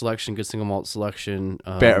Scotch selection, good single malt selection.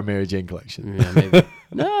 Better Mary Jane collection. Yeah, maybe.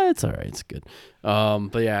 No, it's all right. It's good.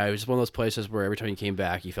 But yeah, it was one of those places where every time you came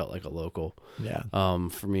back, you felt like a local. Yeah.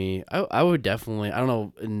 For me, I would definitely. I don't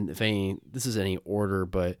know if this is any order,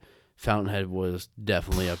 but Fountainhead was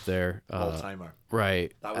definitely up there. All-timer.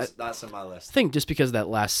 Right. That's on my list. I think just because that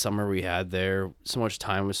last summer we had there, so much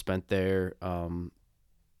time was spent there.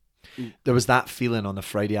 There was that feeling on a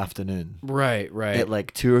Friday afternoon. Right. At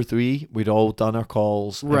like 2 or 3, we'd all done our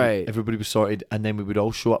calls. Right. Everybody was sorted, and then we would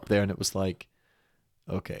all show up there, and it was like,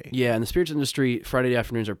 okay. Yeah, in the spirits industry, Friday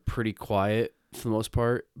afternoons are pretty quiet for the most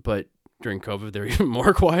part, but during COVID, they're even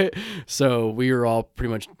more quiet. So we were all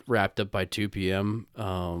pretty much wrapped up by 2 p.m.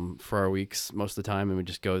 For our weeks most of the time, and we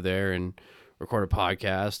just go there and record a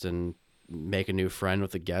podcast and make a new friend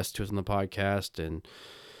with a guest who's on the podcast and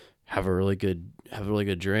have a really good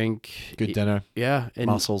drink, Good dinner. Yeah, and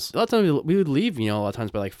Muscles. A lot of times we would leave, a lot of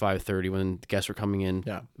times by like 5:30 when the guests were coming in.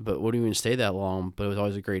 Yeah. But we wouldn't even stay that long. But it was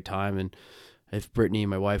always a great time. And if Brittany,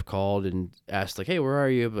 my wife, called and asked like, "Hey, where are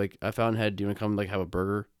you?" Like, I Fountainhead. Do you want to come like have a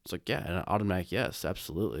burger? It's like, yeah, and an automatic yes,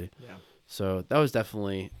 absolutely. Yeah. So that was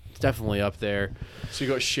definitely up there. So you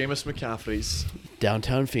got Seamus McCaffrey's,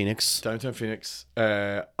 Downtown Phoenix. downtown Phoenix,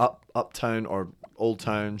 uptown or Old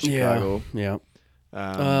Town Chicago. Yeah.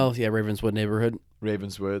 Oh yeah, Ravenswood neighborhood.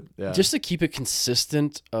 Ravenswood. Yeah. Just to keep it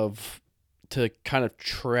consistent to kind of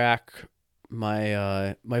track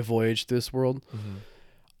my my voyage through this world. Mhm.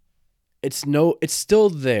 It's still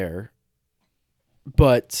there,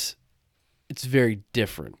 but it's very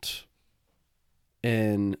different.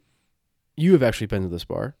 And you have actually been to this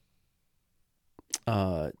bar.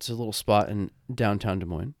 It's a little spot in downtown Des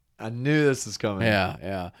Moines. I knew this was coming.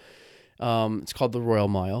 Yeah. It's called the Royal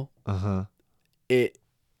Mile. Uh-huh.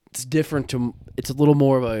 It's different it's a little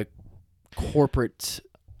more of a corporate.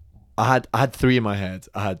 I had three in my head.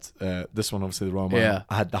 I had this one, obviously the Royal Mile. Yeah.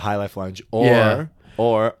 I had the High Life Lounge, or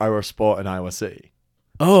our spot in Iowa City.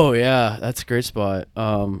 Oh yeah, that's a great spot.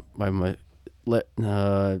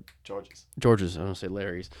 George's. George's. I don't say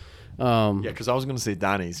Larry's. Yeah, because I was gonna say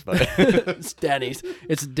Danny's, but It's Danny's.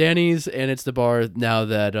 It's Danny's, and it's the bar now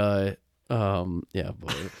that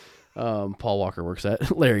Paul Walker works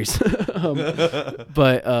at Larry's.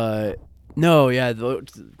 No, yeah,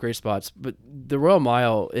 great spots. But the Royal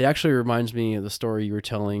Mile, it actually reminds me of the story you were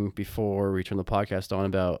telling before we turned the podcast on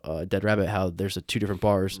about Dead Rabbit, how there's two different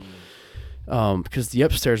bars. Because the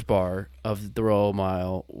upstairs bar of the Royal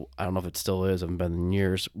Mile, I don't know if it still is, I haven't been in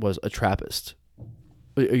years, was a Trappist.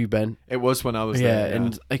 Have you been? it was when I was there. Yeah,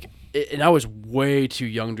 and and I was way too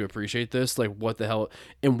young to appreciate this. Like, what the hell,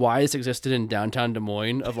 and why this existed in downtown Des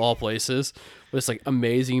Moines of all places. This like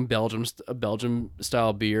amazing Belgium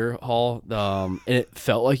style beer hall, and it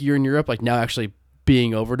felt like you're in Europe. Like now, actually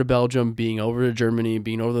being over to Belgium, being over to Germany,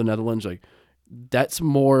 being over to the Netherlands, like that's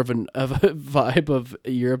more of a vibe of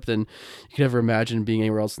Europe than you could ever imagine being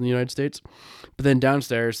anywhere else in the United States. But then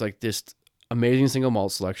downstairs, like this amazing single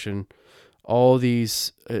malt selection. All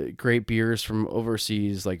these great beers from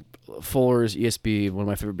overseas, like Fuller's, ESB, one of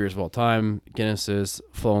my favorite beers of all time. Guinness's,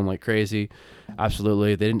 flowing like crazy.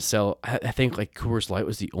 Absolutely. They didn't sell, I think like Coors Light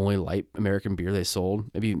was the only light American beer they sold.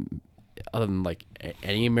 Maybe other than like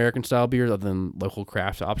any American style beer, other than local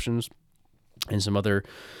craft options. And some other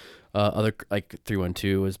like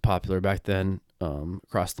 312 was popular back then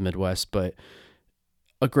across the Midwest. But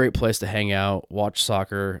a great place to hang out, watch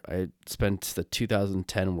soccer. I spent the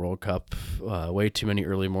 2010 World Cup way too many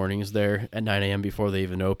early mornings there at 9 a.m. before they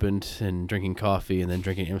even opened, and drinking coffee and then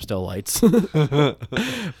drinking Amstel Lights.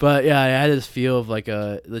 But yeah, I had this feel of like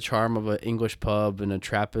the charm of an English pub and a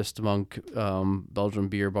Trappist monk Belgian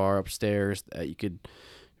beer bar upstairs that you could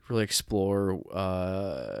really explore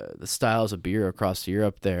the styles of beer across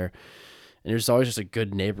Europe there. And there's always just a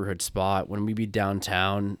good neighborhood spot when we be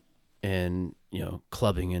downtown and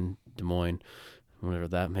clubbing in Des Moines, whatever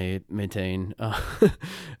that may maintain,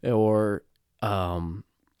 or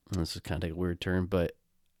this is kind of a weird term, but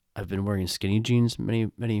I've been wearing skinny jeans many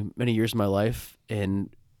years of my life,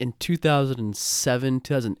 and in 2007,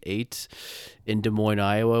 2008, in Des Moines,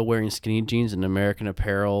 Iowa, wearing skinny jeans and American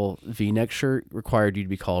Apparel V-neck shirt required you to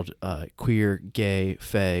be called queer, gay,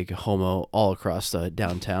 fag, homo, all across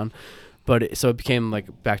downtown. But so it became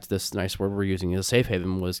like, back to this nice word we're using as a safe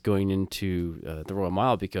haven, was going into the Royal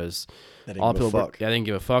Mile, because all people didn't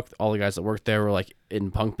give a fuck. All the guys that worked there were like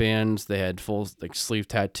in punk bands. They had full like sleeve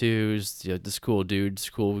tattoos. This cool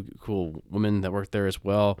dudes, cool women that worked there as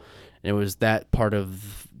well. And it was that part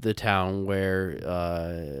of the town where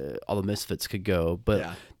all the misfits could go,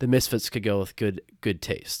 but the misfits could go with good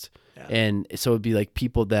taste. Yeah. And so it'd be like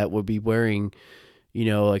people that would be wearing,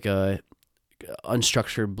 like a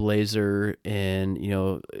unstructured blazer and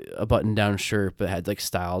a button-down shirt, but had like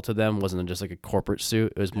style to them. Wasn't just like a corporate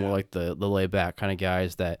suit. It was more like the laid-back kind of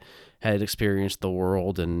guys that had experienced the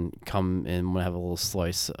world and come and want to have a little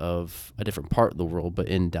slice of a different part of the world, but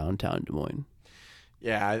in downtown Des Moines.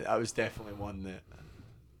 Yeah, I was definitely one that,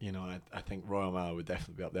 I think Royal Mile would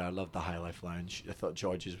definitely be up there. I loved the High Life Lounge. I thought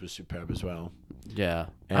George's was superb as well. Yeah.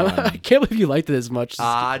 I can't believe you liked it as much.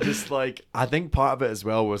 I think part of it as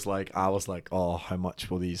well was like, I was like, oh, how much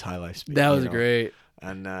will these High Lifes be? That was great.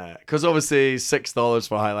 And because obviously $6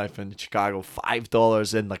 for High Life in Chicago,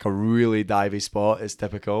 $5 in like a really divey spot is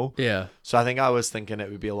typical. Yeah. So I think I was thinking it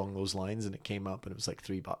would be along those lines, and it came up and it was like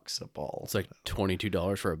 $3 a ball. It's like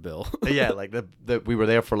 $22 for a bill. Yeah, like we were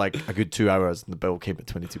there for like a good 2 hours, and the bill came at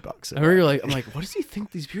 $22. I remember I'm like, what does he think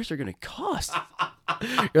these beers are gonna cost?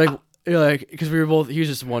 You're like, because we were both. He was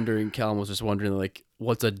just wondering. Callum was just wondering, like,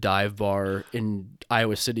 what's a dive bar in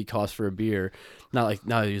Iowa City cost for a beer? Not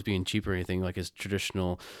that he was being cheap or anything, like his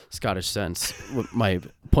traditional Scottish sense. My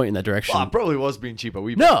point in that direction. Well, I probably was being cheap a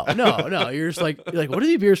wee bit. No. You're just like, what do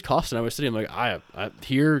these beers cost in Iowa City? I'm like, I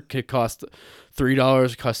here could cost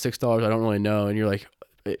 $3, cost $6. I don't really know. And you're like,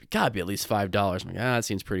 it gotta be at least $5. I'm like, that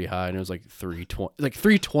seems pretty high, and it was like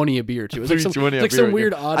 $3.20 a beer too. It was like some, $3.20 like a some beer,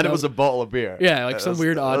 weird odd. And it was a bottle of beer. Yeah, like some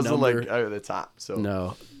weird odd wasn't number. like out of the tap. So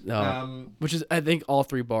No. Which is, I think all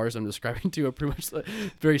three bars I'm describing to are pretty much like,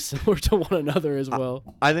 very similar to one another as well.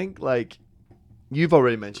 I think like you've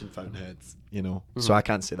already mentioned Fountainheads, you know, Mm-hmm. so I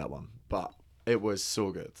can't say that one, but it was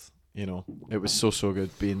so good. You know, it was so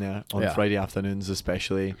good being there on Yeah. Friday afternoons,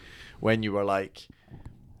 especially when you were like,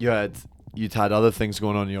 you'd had other things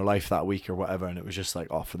going on in your life that week or whatever, and it was just like,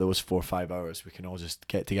 oh, for those 4 or 5 hours, we can all just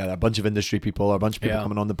get together, a bunch of industry people, or a bunch of people Yeah.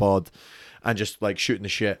 coming on the pod, and just like shooting the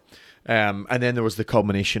shit. And then there was the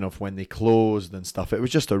culmination of when they closed and stuff. It was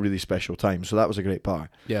just a really special time. So that was a great bar.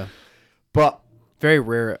 Yeah. But Very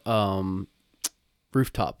rare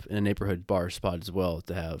rooftop in a neighborhood bar spot as well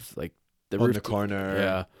to have like the on roof the corner,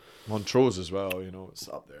 Yeah. Montrose as well, you know, it's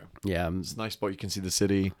up there. Yeah. It's a nice spot. You can see the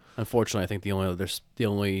city. Unfortunately, I think the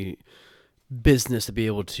only business to be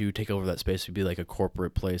able to take over that space would be like a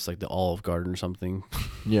corporate place, like the Olive Garden or something.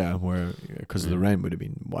 Yeah, where because the rent would have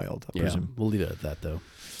been wild, I Yeah. presume. We'll leave it at that though.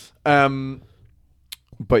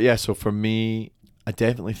 But yeah, so for me, I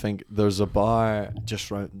definitely think there's a bar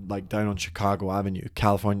just right, like down on Chicago Avenue,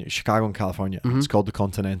 Chicago and California. It's called the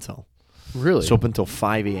Continental. Really? It's open till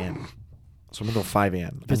 5 a.m. It's open till 5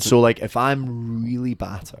 a.m. And so, like, if I'm really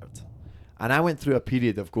battered, and I went through a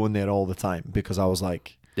period of going there all the time because I was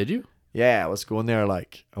like, Did you? yeah, I was going there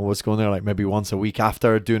like maybe once a week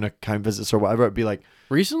after doing account visits or whatever. It'd be like,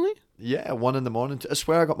 Recently? yeah, 1 a.m. I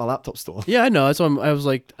swear I got my laptop stolen. Yeah, I know. That's why I was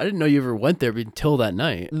like, I didn't know you ever went there until that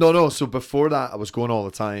night. No. So before that, I was going all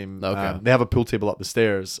the time. Okay. They have a pool table up the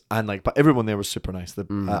stairs, and like, but everyone there was super nice. The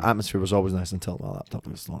atmosphere was always nice until my laptop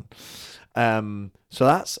was stolen. So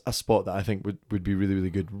that's a spot that I think would be really, really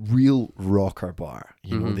good. Real rocker bar.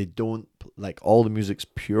 You know, they don't like all the music's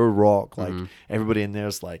pure rock. Like everybody in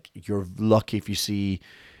there's like, you're lucky if you see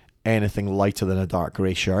anything lighter than a dark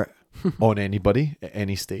grey shirt on anybody at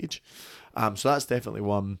any stage. So that's definitely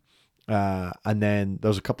one. And then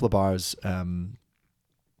there's a couple of bars in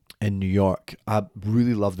New York. I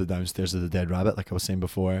really love the downstairs of the Dead Rabbit, like I was saying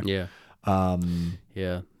before. Yeah.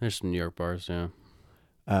 Yeah. There's some New York bars, yeah.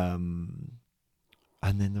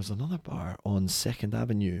 And then there's another bar on 2nd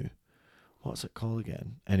Avenue. What's it called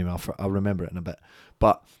again? Anyway, I'll remember it in a bit.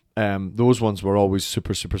 But those ones were always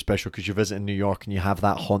super, super special because you're visiting New York and you have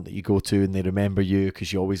that haunt that you go to and they remember you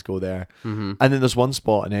because you always go there. And then there's one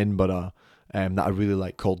spot in Edinburgh that I really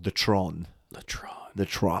like called The Tron. The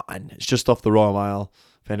Tron. It's just off the Royal Mile,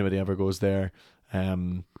 if anybody ever goes there.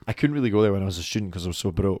 I couldn't really go there when I was a student because I was so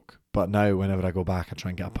broke. But now, whenever I go back, I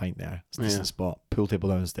try and get a pint there. It's a decent spot. Pool table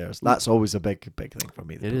downstairs. That's always a big thing for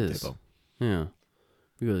me, the It pool is. table. Yeah.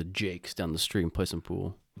 We go to Jake's down the street and play some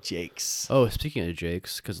pool. Jake's. Oh, speaking of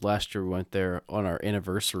Jake's, because last year we went there on our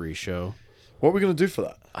anniversary show. What are we going to do for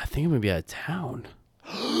that? I think I'm going to be out of town.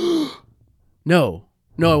 No,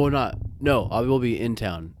 I will not. No, I will be in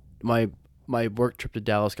town. My work trip to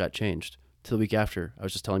Dallas got changed to the week after. I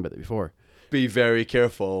was just telling you about that before. Be very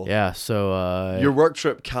careful. Yeah, so... Your work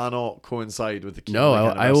trip cannot coincide with the Key No,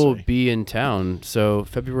 Link I will anniversary. be in town. So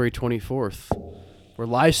February 24th. We're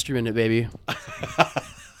live streaming it, baby.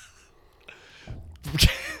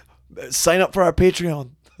 Sign up for our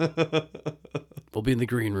Patreon. We'll be in the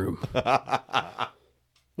green room.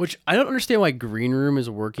 Which I don't understand why Green Room is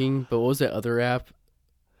working, but what was that other app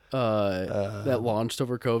that launched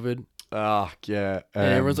over COVID? Yeah. And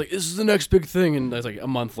everyone's like, this is the next big thing. And that's like a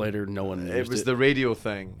month later, no one it used was the radio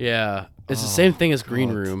thing. Yeah. It's the same thing as Green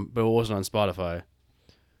God. Room, but it wasn't on Spotify.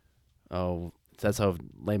 Oh, that's how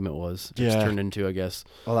lame it was. It just Yeah. turned into, I guess.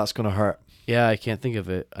 Oh, that's going to hurt. Yeah, I can't think of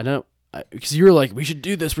it. I don't, because you were like, we should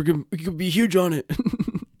do this. We could be huge on it.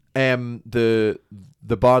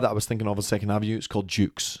 The bar that I was thinking of on 2nd Avenue, it's called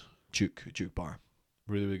Duke's. Duke Bar.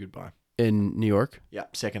 Really, really good bar. In New York? Yeah,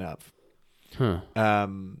 2nd Ave. Huh.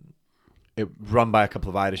 It run by a couple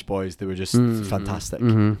of Irish boys. They were just fantastic.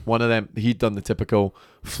 One of them, he'd done the typical,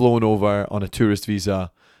 flown over on a tourist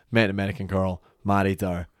visa, met an American girl, married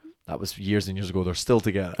her. That was years and years ago. They're still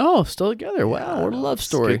together. Oh, still together. Wow, Yeah, what a no, love it's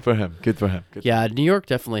story. Good for him. Good for him. Yeah, New York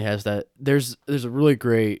definitely has that. There's a really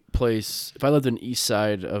great place. If I lived in the east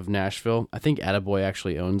side of Nashville, I think Attaboy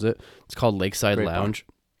actually owns it. It's called Lakeside Great bar. Lounge.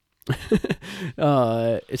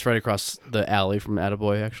 It's right across the alley from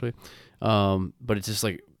Attaboy, actually. But it's just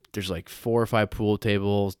like there's like 4 or 5 pool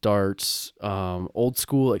tables, darts, old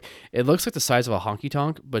school. Like it looks like the size of a honky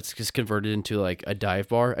tonk, but it's just converted into like a dive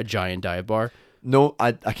bar, a giant dive bar. No,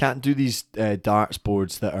 I can't do these darts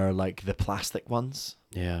boards that are like the plastic ones.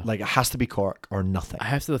 Yeah, Like it has to be cork or nothing. I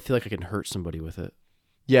have to feel like I can hurt somebody with it.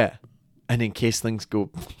 Yeah. And in case things go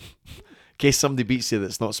case somebody beats you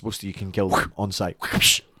that's not supposed to, you can kill them on sight.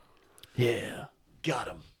 Yeah. Got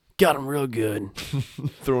him. Got him real good.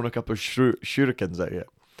 Throwing a couple of shurikens at you.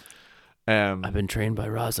 I've been trained by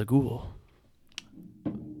Ra's al Ghul.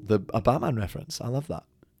 A Batman reference. I love that.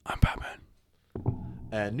 I'm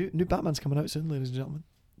Batman. New Batman's coming out soon, ladies and gentlemen.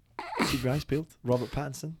 Keep your eyes peeled. Robert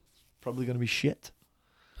Pattinson. Probably going to be shit.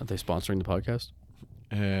 Are they sponsoring the podcast?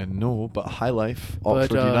 No, but High Life,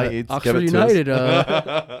 Oxford United. Oxford United. Who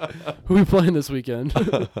are we playing this weekend?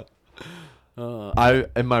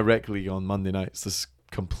 In my rec league on Monday nights, this is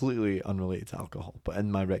completely unrelated to alcohol, but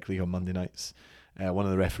in my rec league on Monday nights, one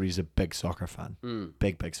of the referees is a big soccer fan.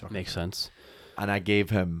 Big soccer Makes fan. sense. And I gave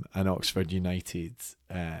him an Oxford United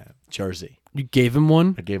jersey. You gave him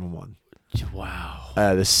one? I gave him one. Wow.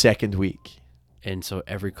 The second week. And so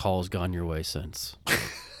every call's gone your way since.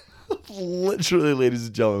 Literally, ladies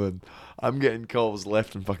and gentlemen, I'm getting calls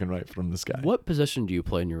left and fucking right from this guy. What position do you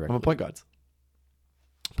play in your I'm a record? point guard.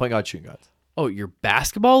 Point guard, shooting guard. Oh, your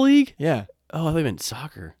basketball league? Yeah. Oh, I thought you meant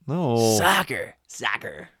soccer. No. Soccer.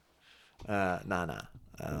 Nah.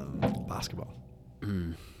 Basketball.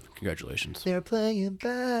 Congratulations. They're playing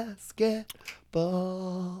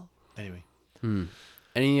basketball. Anyway.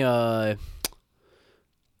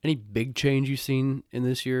 Any big change you've seen in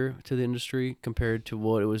this year to the industry compared to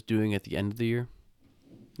what it was doing at the end of the year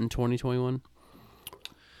in 2021?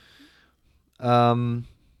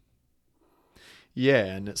 Yeah,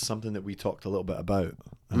 and it's something that we talked a little bit about.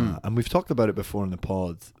 And we've talked about it before in the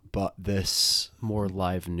pod, but this... More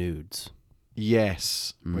live nudes.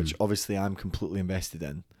 Yes, which obviously I'm completely invested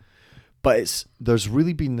in. But there's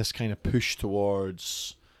really been this kind of push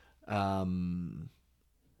towards...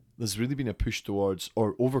 There's really been a push towards,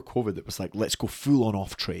 or over COVID, it was like, let's go full on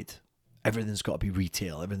off trade. Everything's got to be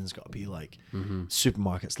retail. Everything's got to be like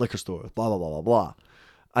supermarkets, liquor stores, blah, blah, blah, blah, blah.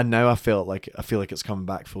 And now I feel like it's coming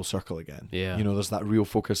back full circle again. Yeah. You know, there's that real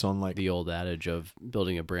focus on like The old adage of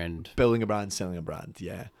building a brand. building a brand, selling a brand.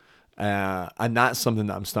 Yeah. And that's something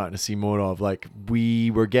that I'm starting to see more of. Like, we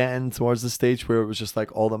were getting towards the stage where it was just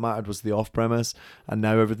like all that mattered was the off-premise, and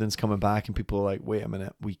now everything's coming back and people are like, wait a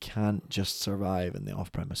minute, we can't just survive in the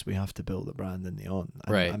off-premise, we have to build a brand in the on.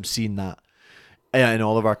 And Right. I'm seeing that in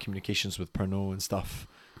all of our communications with Pernod and stuff.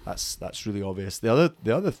 That's really obvious. The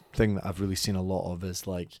other thing that I've really seen a lot of is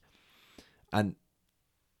like, and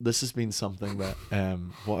this has been something that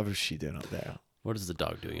whatever's she doing up there, What is the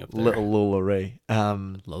dog doing up there? little Lola Ray.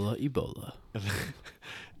 Lola Ebola.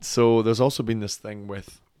 So there's also been this thing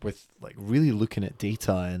with like really looking at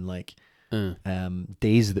data and like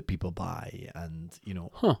days that people buy and, you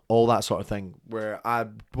know, all that sort of thing, where I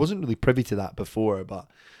wasn't really privy to that before, but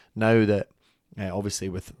now that obviously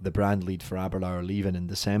with the brand lead for Aberlour leaving in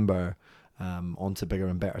December, onto bigger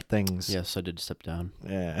and better things. Yes, I did step down.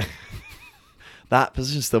 Yeah. That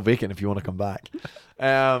position's still vacant if you want to come back.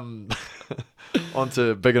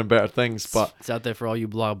 Onto bigger and better things, but It's out there for all you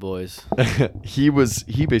blog boys. he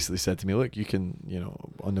basically said to me, look, you can, you know,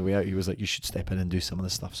 on the way out, he was like, you should step in and do some of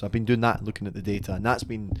this stuff. So I've been doing that, looking at the data, and that's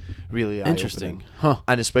been really Interesting. eye-opening.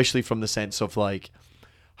 And especially from the sense of like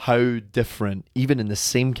how different, even in the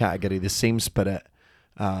same category, the same spirit,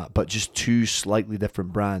 but just two slightly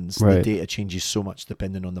different brands, the Right. data changes so much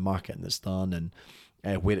depending on the marketing that's done and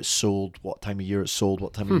where it's sold, what time of year it's sold,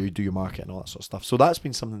 what time of year you do your market and all that sort of stuff. So that's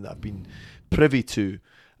been something that I've been privy to.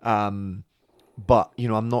 But, you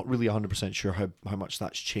know, I'm not really 100% sure how much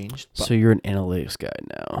that's changed. But So you're an analytics guy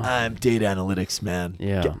now. I'm data analytics, man.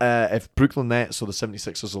 Yeah. If Brooklyn Nets or the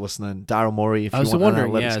 76ers are listening, Daryl Morey, if I you was want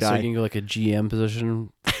wondering, an yeah, analytics so guy, you can go like a GM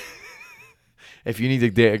position. if you need a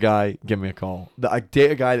data guy, give me a call. A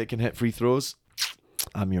data guy that can hit free throws,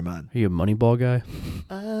 I'm your man. Are you a Moneyball guy?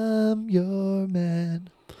 I'm your man.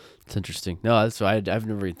 It's interesting. No, that's I've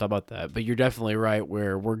never even thought about that. But you're definitely right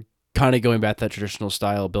where we're kind of going back to that traditional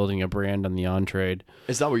style, building a brand on the on-trade.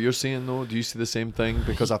 Is that what you're seeing, though? Do you see the same thing?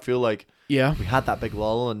 Because I feel like Yeah. we had that big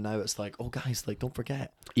lull, and now it's like, oh, guys, like, don't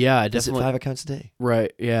forget. Yeah, I Visit definitely. 5 accounts a day.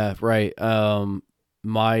 Right. Yeah. Right.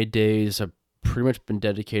 My days have pretty much been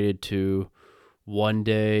dedicated to 1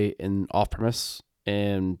 day in off premise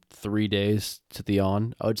and 3 days to the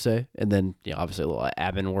on, I would say. And then, yeah, obviously a little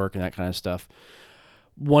admin work and that kind of stuff.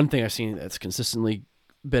 One thing I've seen that's consistently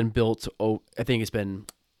been built, I think it's been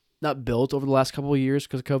not built over the last couple of years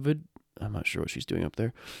because of COVID. I'm not sure what she's doing up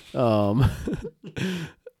there. But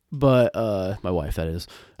my wife, that is.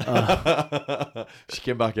 She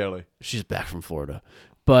came back early. She's back from Florida.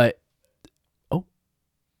 But There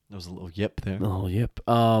was a little yip there. oh, yep.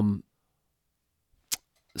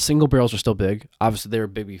 Single barrels are still big. Obviously, they were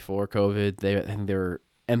big before COVID. I think they were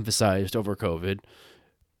emphasized over COVID.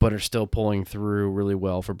 but are still pulling through really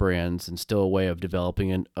well for brands and still a way of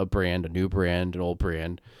developing a brand, a new brand, an old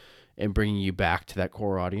brand, and bringing you back to that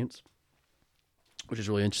core audience, which is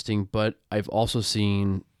really interesting. But I've also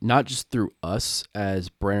seen, not just through us as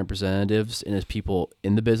brand representatives and as people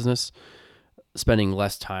in the business, spending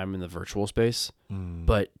less time in the virtual space,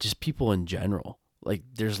 but just people in general. Like,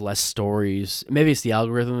 there's less stories. Maybe it's the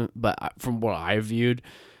algorithm, but from what I've viewed,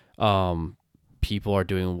 people are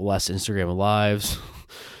doing less Instagram lives.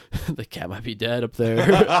 The cat might be dead up there.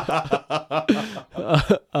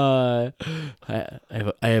 I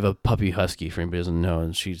have a puppy husky, for anybody who doesn't know,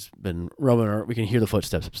 and she's been roaming around. We can hear the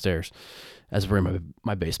footsteps upstairs as we're in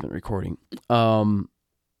my basement recording. But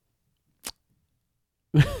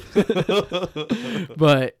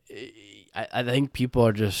I think people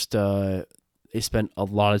are just they spent a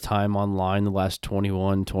lot of time online the last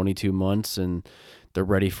 21, 22 months, and they're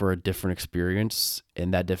ready for a different experience,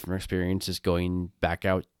 and that different experience is going back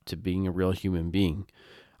out to being a real human being.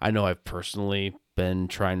 I know I've personally been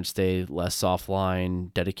trying to stay less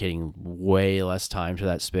offline, dedicating way less time to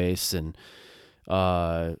that space, and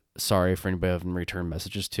sorry for anybody I haven't returned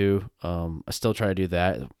messages to. I still try to do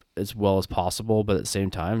that as well as possible, but at the same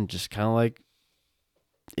time, just kind of like,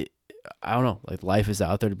 I don't know, like, life is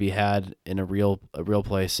out there to be had in a real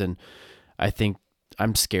place, and I think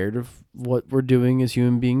I'm scared of what we're doing as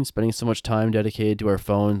human beings, spending so much time dedicated to our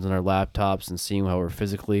phones and our laptops and seeing how we're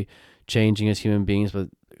physically changing as human beings, but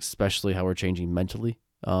especially how we're changing mentally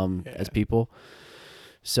as people.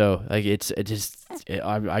 So like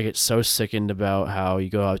I get so sickened about how you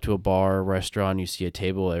go out to a bar or restaurant, you see a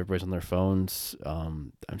table, everybody's on their phones.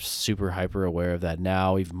 I'm super hyper aware of that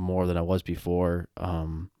now, even more than I was before.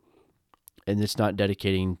 And it's not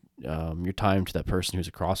dedicating your time to that person who's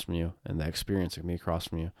across from you and the experience of me across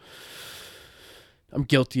from you. I'm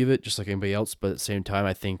guilty of it, just like anybody else, but at the same time,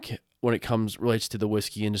 I think when it relates to the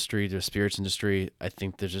whiskey industry, the spirits industry, I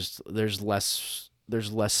think there's less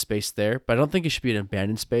space there. But I don't think it should be an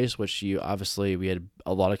abandoned space, which we had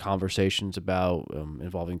a lot of conversations about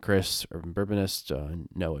involving Chris, Urban Bourbonist,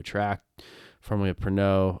 Noah Track, formerly of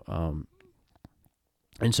Pernod,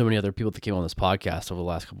 and so many other people that came on this podcast over the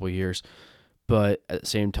last couple of years. But at the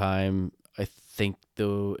same time, I think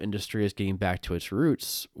the industry is getting back to its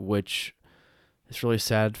roots, which is really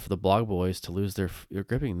sad for the blog boys to lose their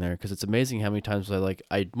gripping there, because it's amazing how many times when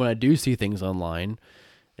I do see things online,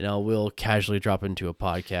 and I will casually drop into a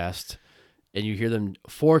podcast, and you hear them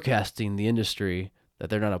forecasting the industry that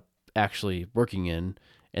they're not actually working in,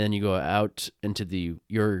 and then you go out into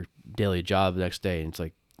your daily job the next day, and it's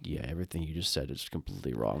like, yeah, everything you just said is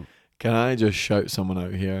completely wrong. Can I just shout someone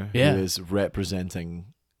out here who is representing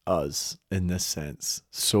us in this sense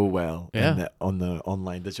so well on the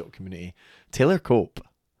online digital community? Taylor Cope.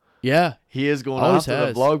 Yeah. He is going after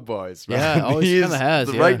the blog boys. Right? Yeah, always kind of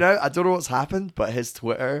has. Right now, I don't know what's happened, but his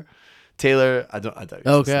Twitter, Taylor, I doubt.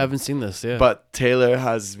 Okay, I haven't seen this, yeah. But Taylor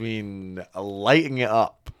has been lighting it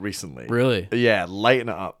up recently. Really? Yeah, lighting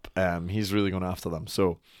it up. He's really going after them.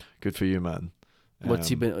 So, good for you, man. What's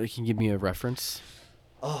he been? Can you give me a reference?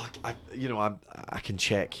 Oh, I can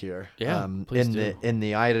check here. Yeah, please do. In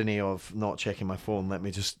the irony of not checking my phone, let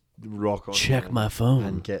me just rock on. Check my phone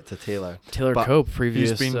and get to Taylor. Taylor Cope,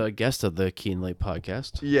 previous guest of the Keen Lake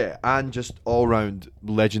podcast. Yeah, and just all round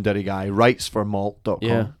legendary guy. Writes for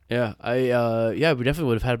malt.com. Yeah. We definitely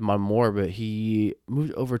would have had him on more, but he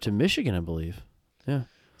moved over to Michigan, I believe. Yeah.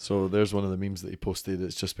 So there's one of the memes that he posted.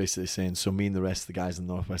 It's just basically saying, so me and the rest of the guys in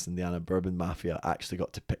Northwest Indiana Bourbon Mafia actually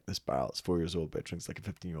got to pick this barrel. It's 4 years old, but it drinks like a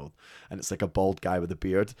 15-year-old. And it's like a bald guy with a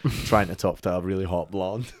beard trying to top to a really hot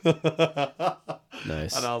blonde.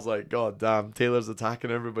 Nice. And I was like, God damn, Taylor's attacking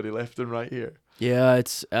everybody left and right here. Yeah,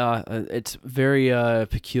 it's very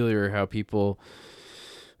peculiar how people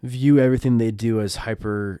view everything they do as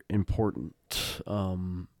hyper important. A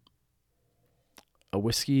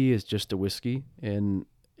whiskey is just a whiskey, and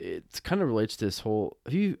it kind of relates to this whole.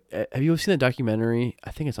 Have you seen the documentary? I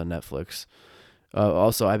think it's on Netflix.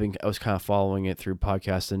 Also, I was kind of following it through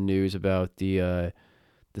podcasts and news about the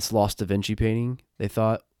this Lost Da Vinci painting. They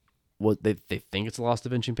thought they think it's a Lost Da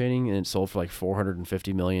Vinci painting, and it sold for like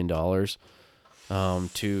 $450 million to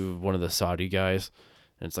one of the Saudi guys,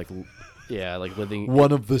 and it's like. Yeah, like living...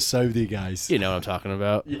 One of the Saudi guys. You know what I'm talking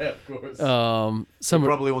about. Yeah, of course. Someone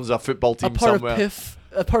probably owns a football team somewhere.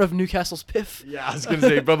 A part of Newcastle's PIF. Yeah, I was going to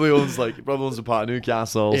say, probably owns a part of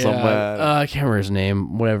Newcastle somewhere. I can't remember his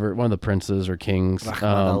name. Whatever, one of the princes or kings.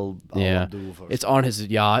 Yeah, it's on his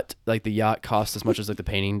yacht. Like, the yacht costs as much as like the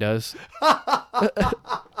painting does.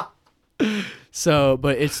 So,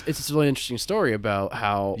 but it's a really interesting story about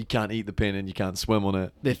how You can't eat the painting, you can't swim on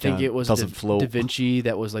it. they you think can't- it was doesn't float. Da Vinci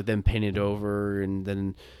that was like then painted over, and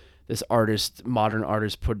then this modern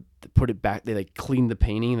artist put it back. They like cleaned the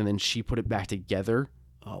painting, and then she put it back together.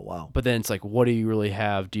 Oh wow. But then it's like, what do you really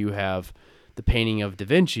have? Do you have the painting of Da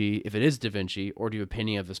Vinci, if it is Da Vinci, or do you have a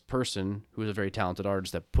painting of this person who is a very talented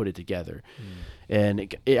artist that put it together? And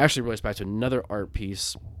it actually relates back to another art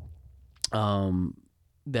piece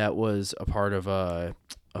that was a part of it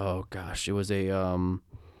was a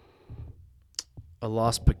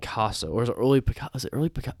lost Picasso, or was it early Picasso? Was it early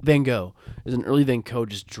Picasso? Van Gogh. It was an early Van Gogh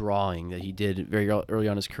just drawing that he did very early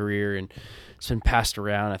on in his career, and it's been passed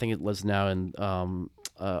around. I think it lives now in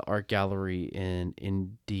art gallery in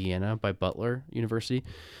Indiana by Butler University.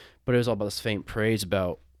 But it was all about this faint praise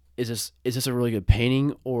about is this a really good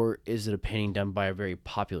painting, or is it a painting done by a very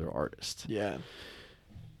popular artist? Yeah.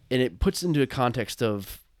 And it puts into a context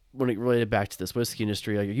of when it related back to this whiskey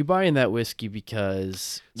industry. Like, are you buying that whiskey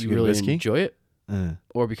because It's you good really whiskey? enjoy it,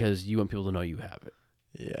 or because you want people to know you have it?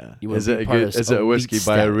 Yeah. You wanna Is be it a part of good? this Is it a elite whiskey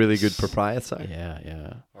by a really good status. proprietor?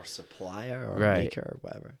 Yeah. Or supplier or Right. maker or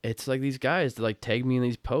whatever. It's like these guys that like tag me in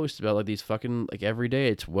these posts about like these fucking like every day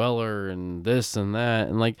it's Weller and this and that,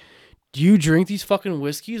 and like, do you drink these fucking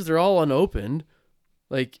whiskeys? They're all unopened,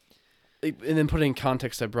 like and then put it in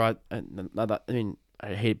context. I brought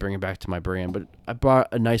I hate bringing it back to my brand, but I brought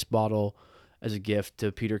a nice bottle as a gift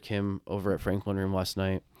to Peter Kim over at Franklin Room last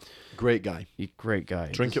night. Great guy. Great guy.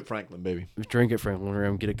 Drink it, Franklin, baby. Drink at Franklin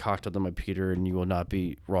Room. Get a cocktail done by Peter, and you will not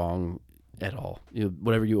be wrong at all.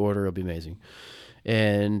 Whatever you order, it'll be amazing.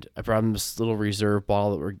 And I brought him this little reserve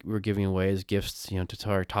bottle that we're giving away as gifts, to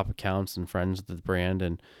our top accounts and friends of the brand.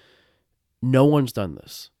 And no one's done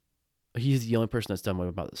this. He's the only person that's done what I'm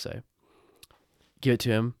about to say. Give it to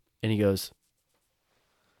him, and he goes,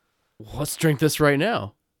 let's drink this right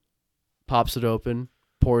now. Pops it open,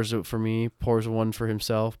 pours it for me, pours one for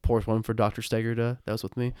himself, pours one for Dr. Stegerda, that was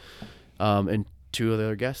with me, and two of the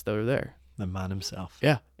other guests that were there. The man himself.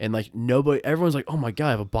 Yeah, and like everyone's like, oh my God,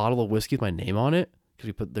 I have a bottle of whiskey with my name on it, because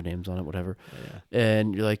we put their names on it, whatever. Yeah.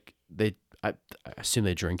 And you're like, I assume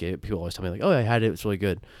they drink it. People always tell me like, oh, I had it, it's really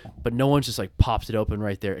good. But no one's just like pops it open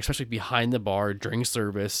right there, especially behind the bar, drink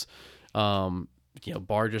service,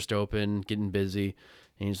 bar just open, getting busy.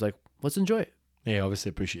 And he's like, let's enjoy it. Yeah, obviously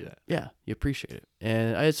appreciate it. Yeah, you appreciate it.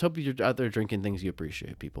 And I just hope you're out there drinking things you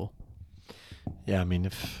appreciate, people. Yeah, I mean,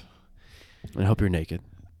 And I hope you're naked.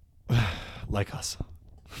 like us.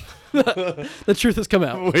 The truth has come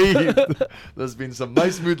out. There's been some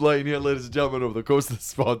nice mood lighting here, ladies and gentlemen, over the course of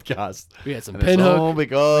this podcast. We had some And it's all pinhook.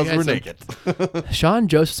 because We had we're some- naked. Sean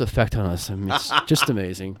Joseph's effect on us. I mean, it's just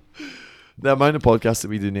amazing. The amount of podcasts that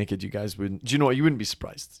we do naked, you guys wouldn't. Do you know what? You wouldn't be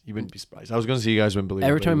surprised. You wouldn't be surprised. I was going to say you guys wouldn't believe it.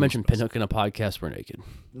 Every but time I you mention wouldn't be pinhook in a podcast, we're naked.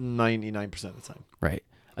 surprised. 99% of the time. Right.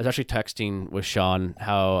 I was actually texting with Sean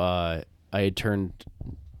how I had turned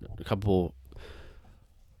a couple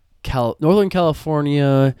Northern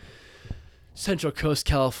California, Central Coast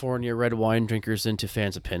California red wine drinkers into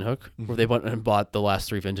fans of pinhook, where they went and bought the last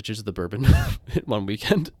 3 vintages of the bourbon in one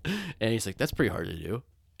weekend. And he's like, that's pretty hard to do.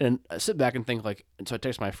 And I sit back and think like, and so I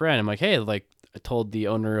text my friend. I'm like, hey, like I told the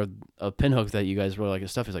owner of Pinhook that you guys really like his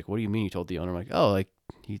stuff. He's like, what do you mean you told the owner? I'm like, oh, like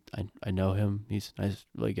I know him. He's a nice,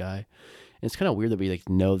 really guy. And it's kind of weird that we like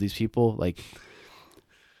know these people. Like,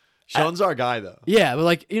 Sean's our guy, though. yeah, but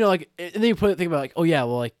like, and then you think about like, oh yeah,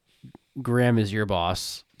 well like Graham is your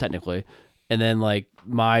boss technically. And then like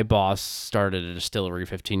my boss started a distillery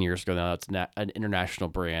 15 years ago. Now it's an international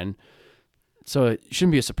brand. So it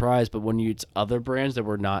shouldn't be a surprise, but when it's other brands that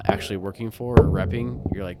we're not actually working for or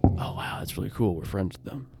repping, you're like, oh, wow, that's really cool. We're friends with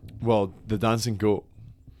them. Well, the Dancing Goat,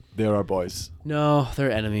 they're our boys. No,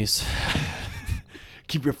 they're enemies.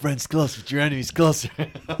 Keep your friends close, but your enemies closer.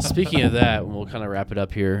 Speaking of that, we'll kind of wrap it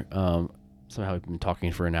up here. Somehow we've been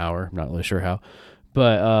talking for an hour. I'm not really sure how.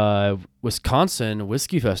 But Wisconsin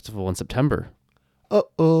Whiskey Festival in September.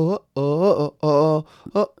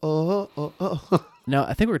 Now,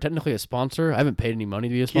 I think we're technically a sponsor. I haven't paid any money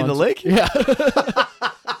to be a Key in sponsor. the Lake? Yeah.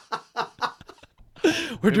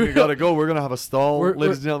 We gotta go. We're gonna have a stall,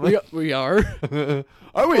 ladies and gentlemen. We are.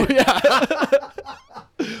 Are we? Yeah.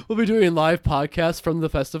 We'll be doing live podcasts from the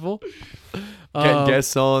festival. Getting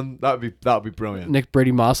guests on. That would be brilliant. Nick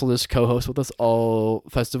Brady Moss will just co-host with us all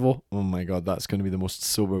festival. Oh my god, that's gonna be the most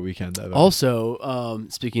sober weekend ever. Also,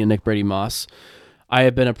 speaking of Nick Brady Moss, I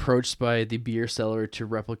have been approached by the beer seller to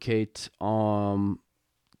replicate or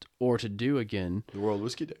to do again the World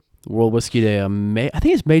Whiskey Day. the World Whiskey Day on I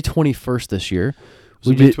think it's May 21st this year. Was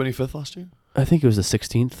it May 25th last year? I think it was the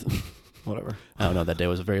 16th. Whatever. I don't know. That day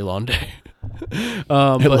was a very long day. It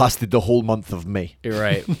But lasted the whole month of May. you're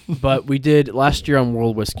right. But we did last year on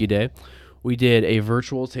World Whiskey Day. We did a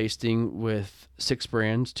virtual tasting with 6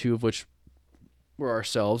 brands, 2 of which were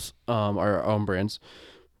ourselves, our own brands,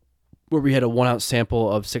 where we had a 1 ounce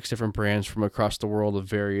sample of 6 different brands from across the world of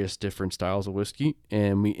various different styles of whiskey.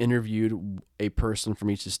 And we interviewed a person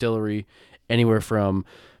from each distillery, anywhere from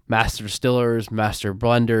master distillers, master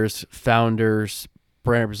blenders, founders,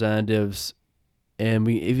 brand representatives, and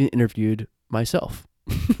we even interviewed myself.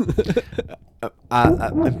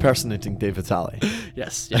 Impersonating Dave Vitale.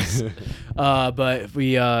 Yes. But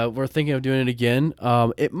we're thinking of doing it again.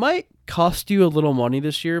 It might cost you a little money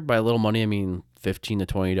this year. By a little money, I mean $15 to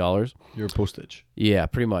 $20. Your postage. Yeah,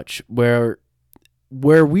 pretty much. Where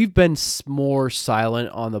we've been more silent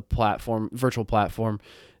on the virtual platform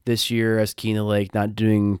this year as Key in the Lake, not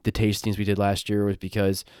doing the tastings we did last year, was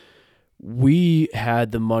because we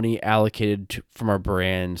had the money allocated from our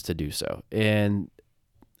brands to do so. And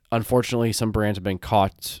unfortunately, some brands have been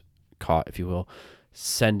caught, if you will,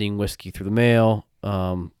 sending whiskey through the mail.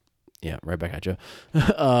 Yeah, right back at you.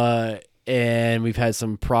 And we've had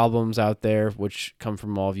some problems out there, which come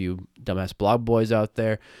from all of you dumbass blog boys out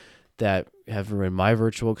there that have ruined my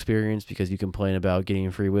virtual experience because you complain about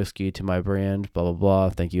getting free whiskey to my brand, blah, blah, blah.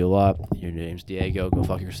 Thank you a lot. Your name's Diego. Go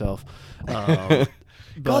fuck yourself.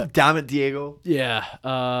 God damn it, Diego. Yeah.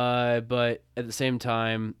 But at the same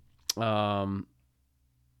time, yeah,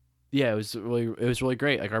 it was really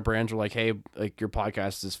great. Like, our brands were like, hey, like, your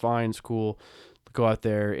podcast is fine, it's cool. Go out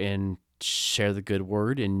there and share the good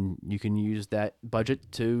word, and you can use that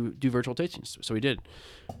budget to do virtual tastings. So we did.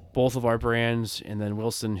 Both of our brands, and then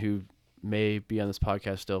Wilson, who may be on this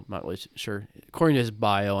podcast still, not really sure. According to his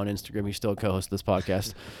bio on Instagram, he's still a co-host of this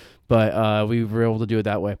podcast. But we were able to do it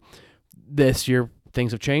that way. This year,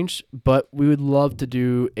 things have changed, but we would love to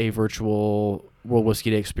do a virtual World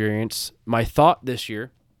Whiskey Day experience. My thought this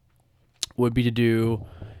year would be to do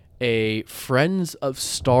a Friends of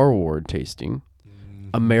Star Wars tasting,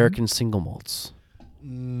 American single malts.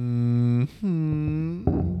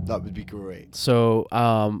 That would be great.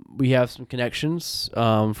 So we have some connections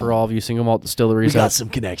for all of you single malt distilleries. We got some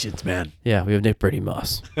connections, man. Yeah, we have Nick Brady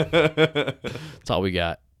Moss. That's all we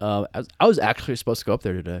got. I was actually supposed to go up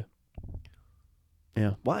there today.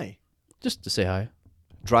 Yeah. Why? Just to say hi.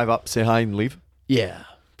 Drive up, say hi, and leave. Yeah.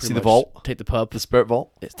 See the vault. Take the pup. The Spirit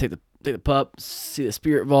Vault. Yeah, take the pup. See the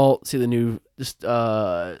Spirit Vault. See the new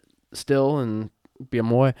still, and be on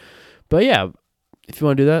my way. But yeah, if you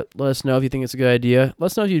want to do that, let us know if you think it's a good idea. Let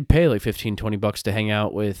us know if you'd pay like $15-20 to hang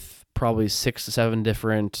out with probably 6 to 7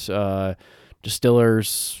 different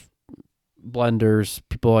distillers, blenders,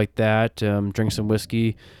 people like that. Drink some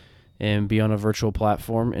whiskey and be on a virtual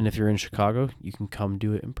platform. And if you're in Chicago, you can come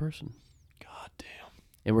do it in person. God damn.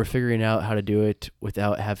 And we're figuring out how to do it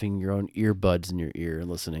without having your own earbuds in your ear and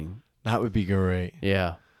listening. That would be great.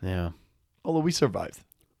 Yeah. Although we survived.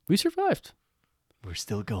 We survived. We're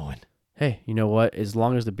still going. Hey, you know what? As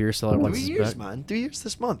long as the beer seller wants 3 us years, back, man. 3 years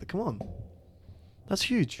this month. Come on. That's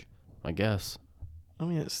huge. I guess. I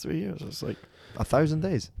mean, it's 3 years. It's like 1,000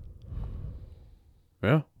 days.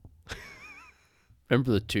 Yeah.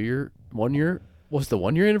 Remember the 2 year, 1 year? What's the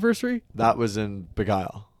 1 year anniversary? That was in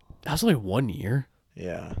Beguile. That was only 1 year.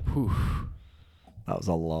 Yeah. Whew. That was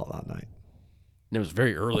a lot that night. And it was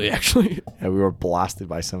very early, actually. Yeah, we were blasted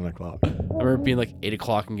by 7 o'clock. I remember being like 8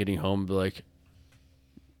 o'clock and getting home and be like,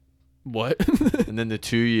 what? And then the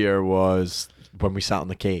 2 year was when we sat on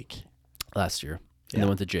the cake. Last year. And Yeah. then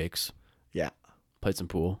went to Jake's. Yeah. Played some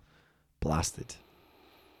pool. Blasted.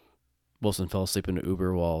 Wilson fell asleep in an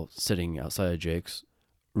Uber while sitting outside of Jake's.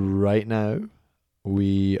 Right now,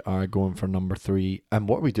 we are going for number 3. And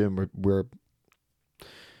what are we doing? We're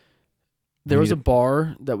There was a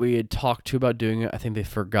bar that we had talked to about doing it. I think they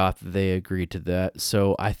forgot that they agreed to that.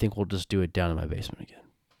 So I think we'll just do it down in my basement again.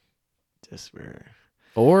 just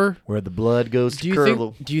Or where the blood goes do to you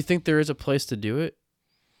curdle. think? Do you think there is a place to do it?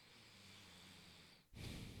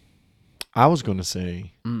 I was going to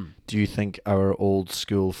say, do you think our old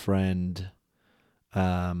school friend,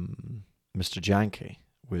 Mr. Janke,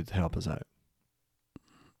 would help us out?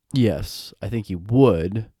 Yes, I think he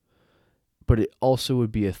would. But it also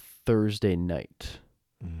would be a Thursday night,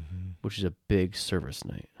 which is a big service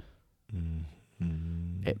night.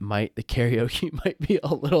 The karaoke might be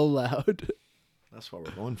a little loud. That's what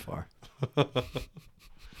we're going for.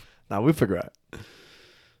 Now we'll figure out.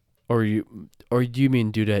 Or do you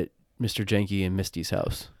mean do it at Mr. Janky and Misty's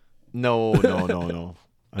house? No.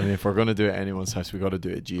 I mean, if we're going to do it at anyone's house, we got to do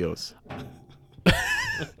it at Gio's.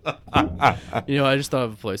 You know, I just thought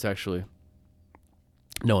of a place, actually.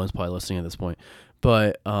 No one's probably listening at this point.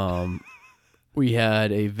 But we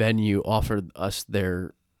had a venue offered us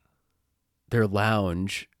their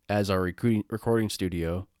lounge as our recording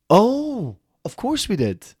studio. Oh, of course we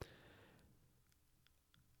did.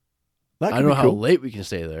 That I could don't know be how cool. late we can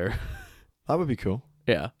stay there. That would be cool.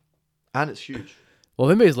 Yeah. And it's huge. Well,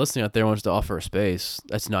 if anybody's listening out there wants to offer a space,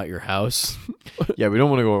 that's not your house. Yeah, we don't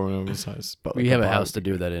want to go over anyone's house. But We like have a bar house would to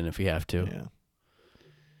be do that in if we have to. great. Yeah.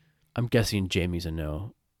 I'm guessing Jamie's a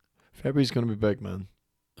no. February's going to be big, man.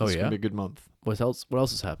 Oh, It's yeah? going to be a good month. What else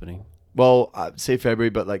is happening? Well, I'd say February,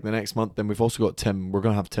 but like the next month, then we've also got Tim. We're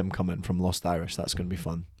going to have Tim come in from Lost Irish. That's going to be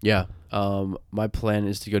fun. Yeah. My plan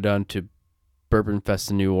is to go down to Bourbon Fest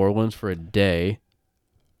in New Orleans for a day.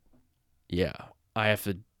 Yeah. I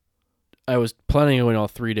was planning on going all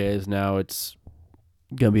 3 days. Now it's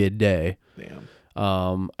going to be a day.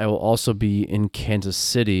 Damn. I will also be in Kansas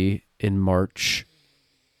City in March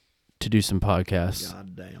to do some podcasts.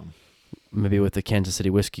 God damn. Maybe with the Kansas City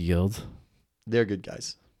Whiskey Guild They're good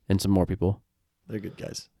guys. and some more people. They're good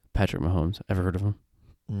guys. Patrick Mahomes. Ever heard of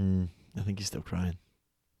him? I think he's still crying.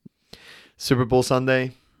 Super Bowl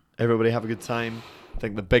Sunday. Everybody have a good time. I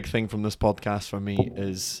think the big thing from this podcast for me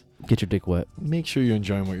is Get your dick wet. make sure you're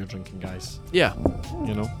enjoying what you're drinking, guys. Yeah.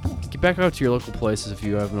 You know? Get back out to your local places if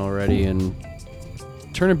you haven't already and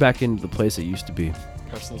turn it back into the place it used to be.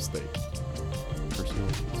 Personal steak. Personal.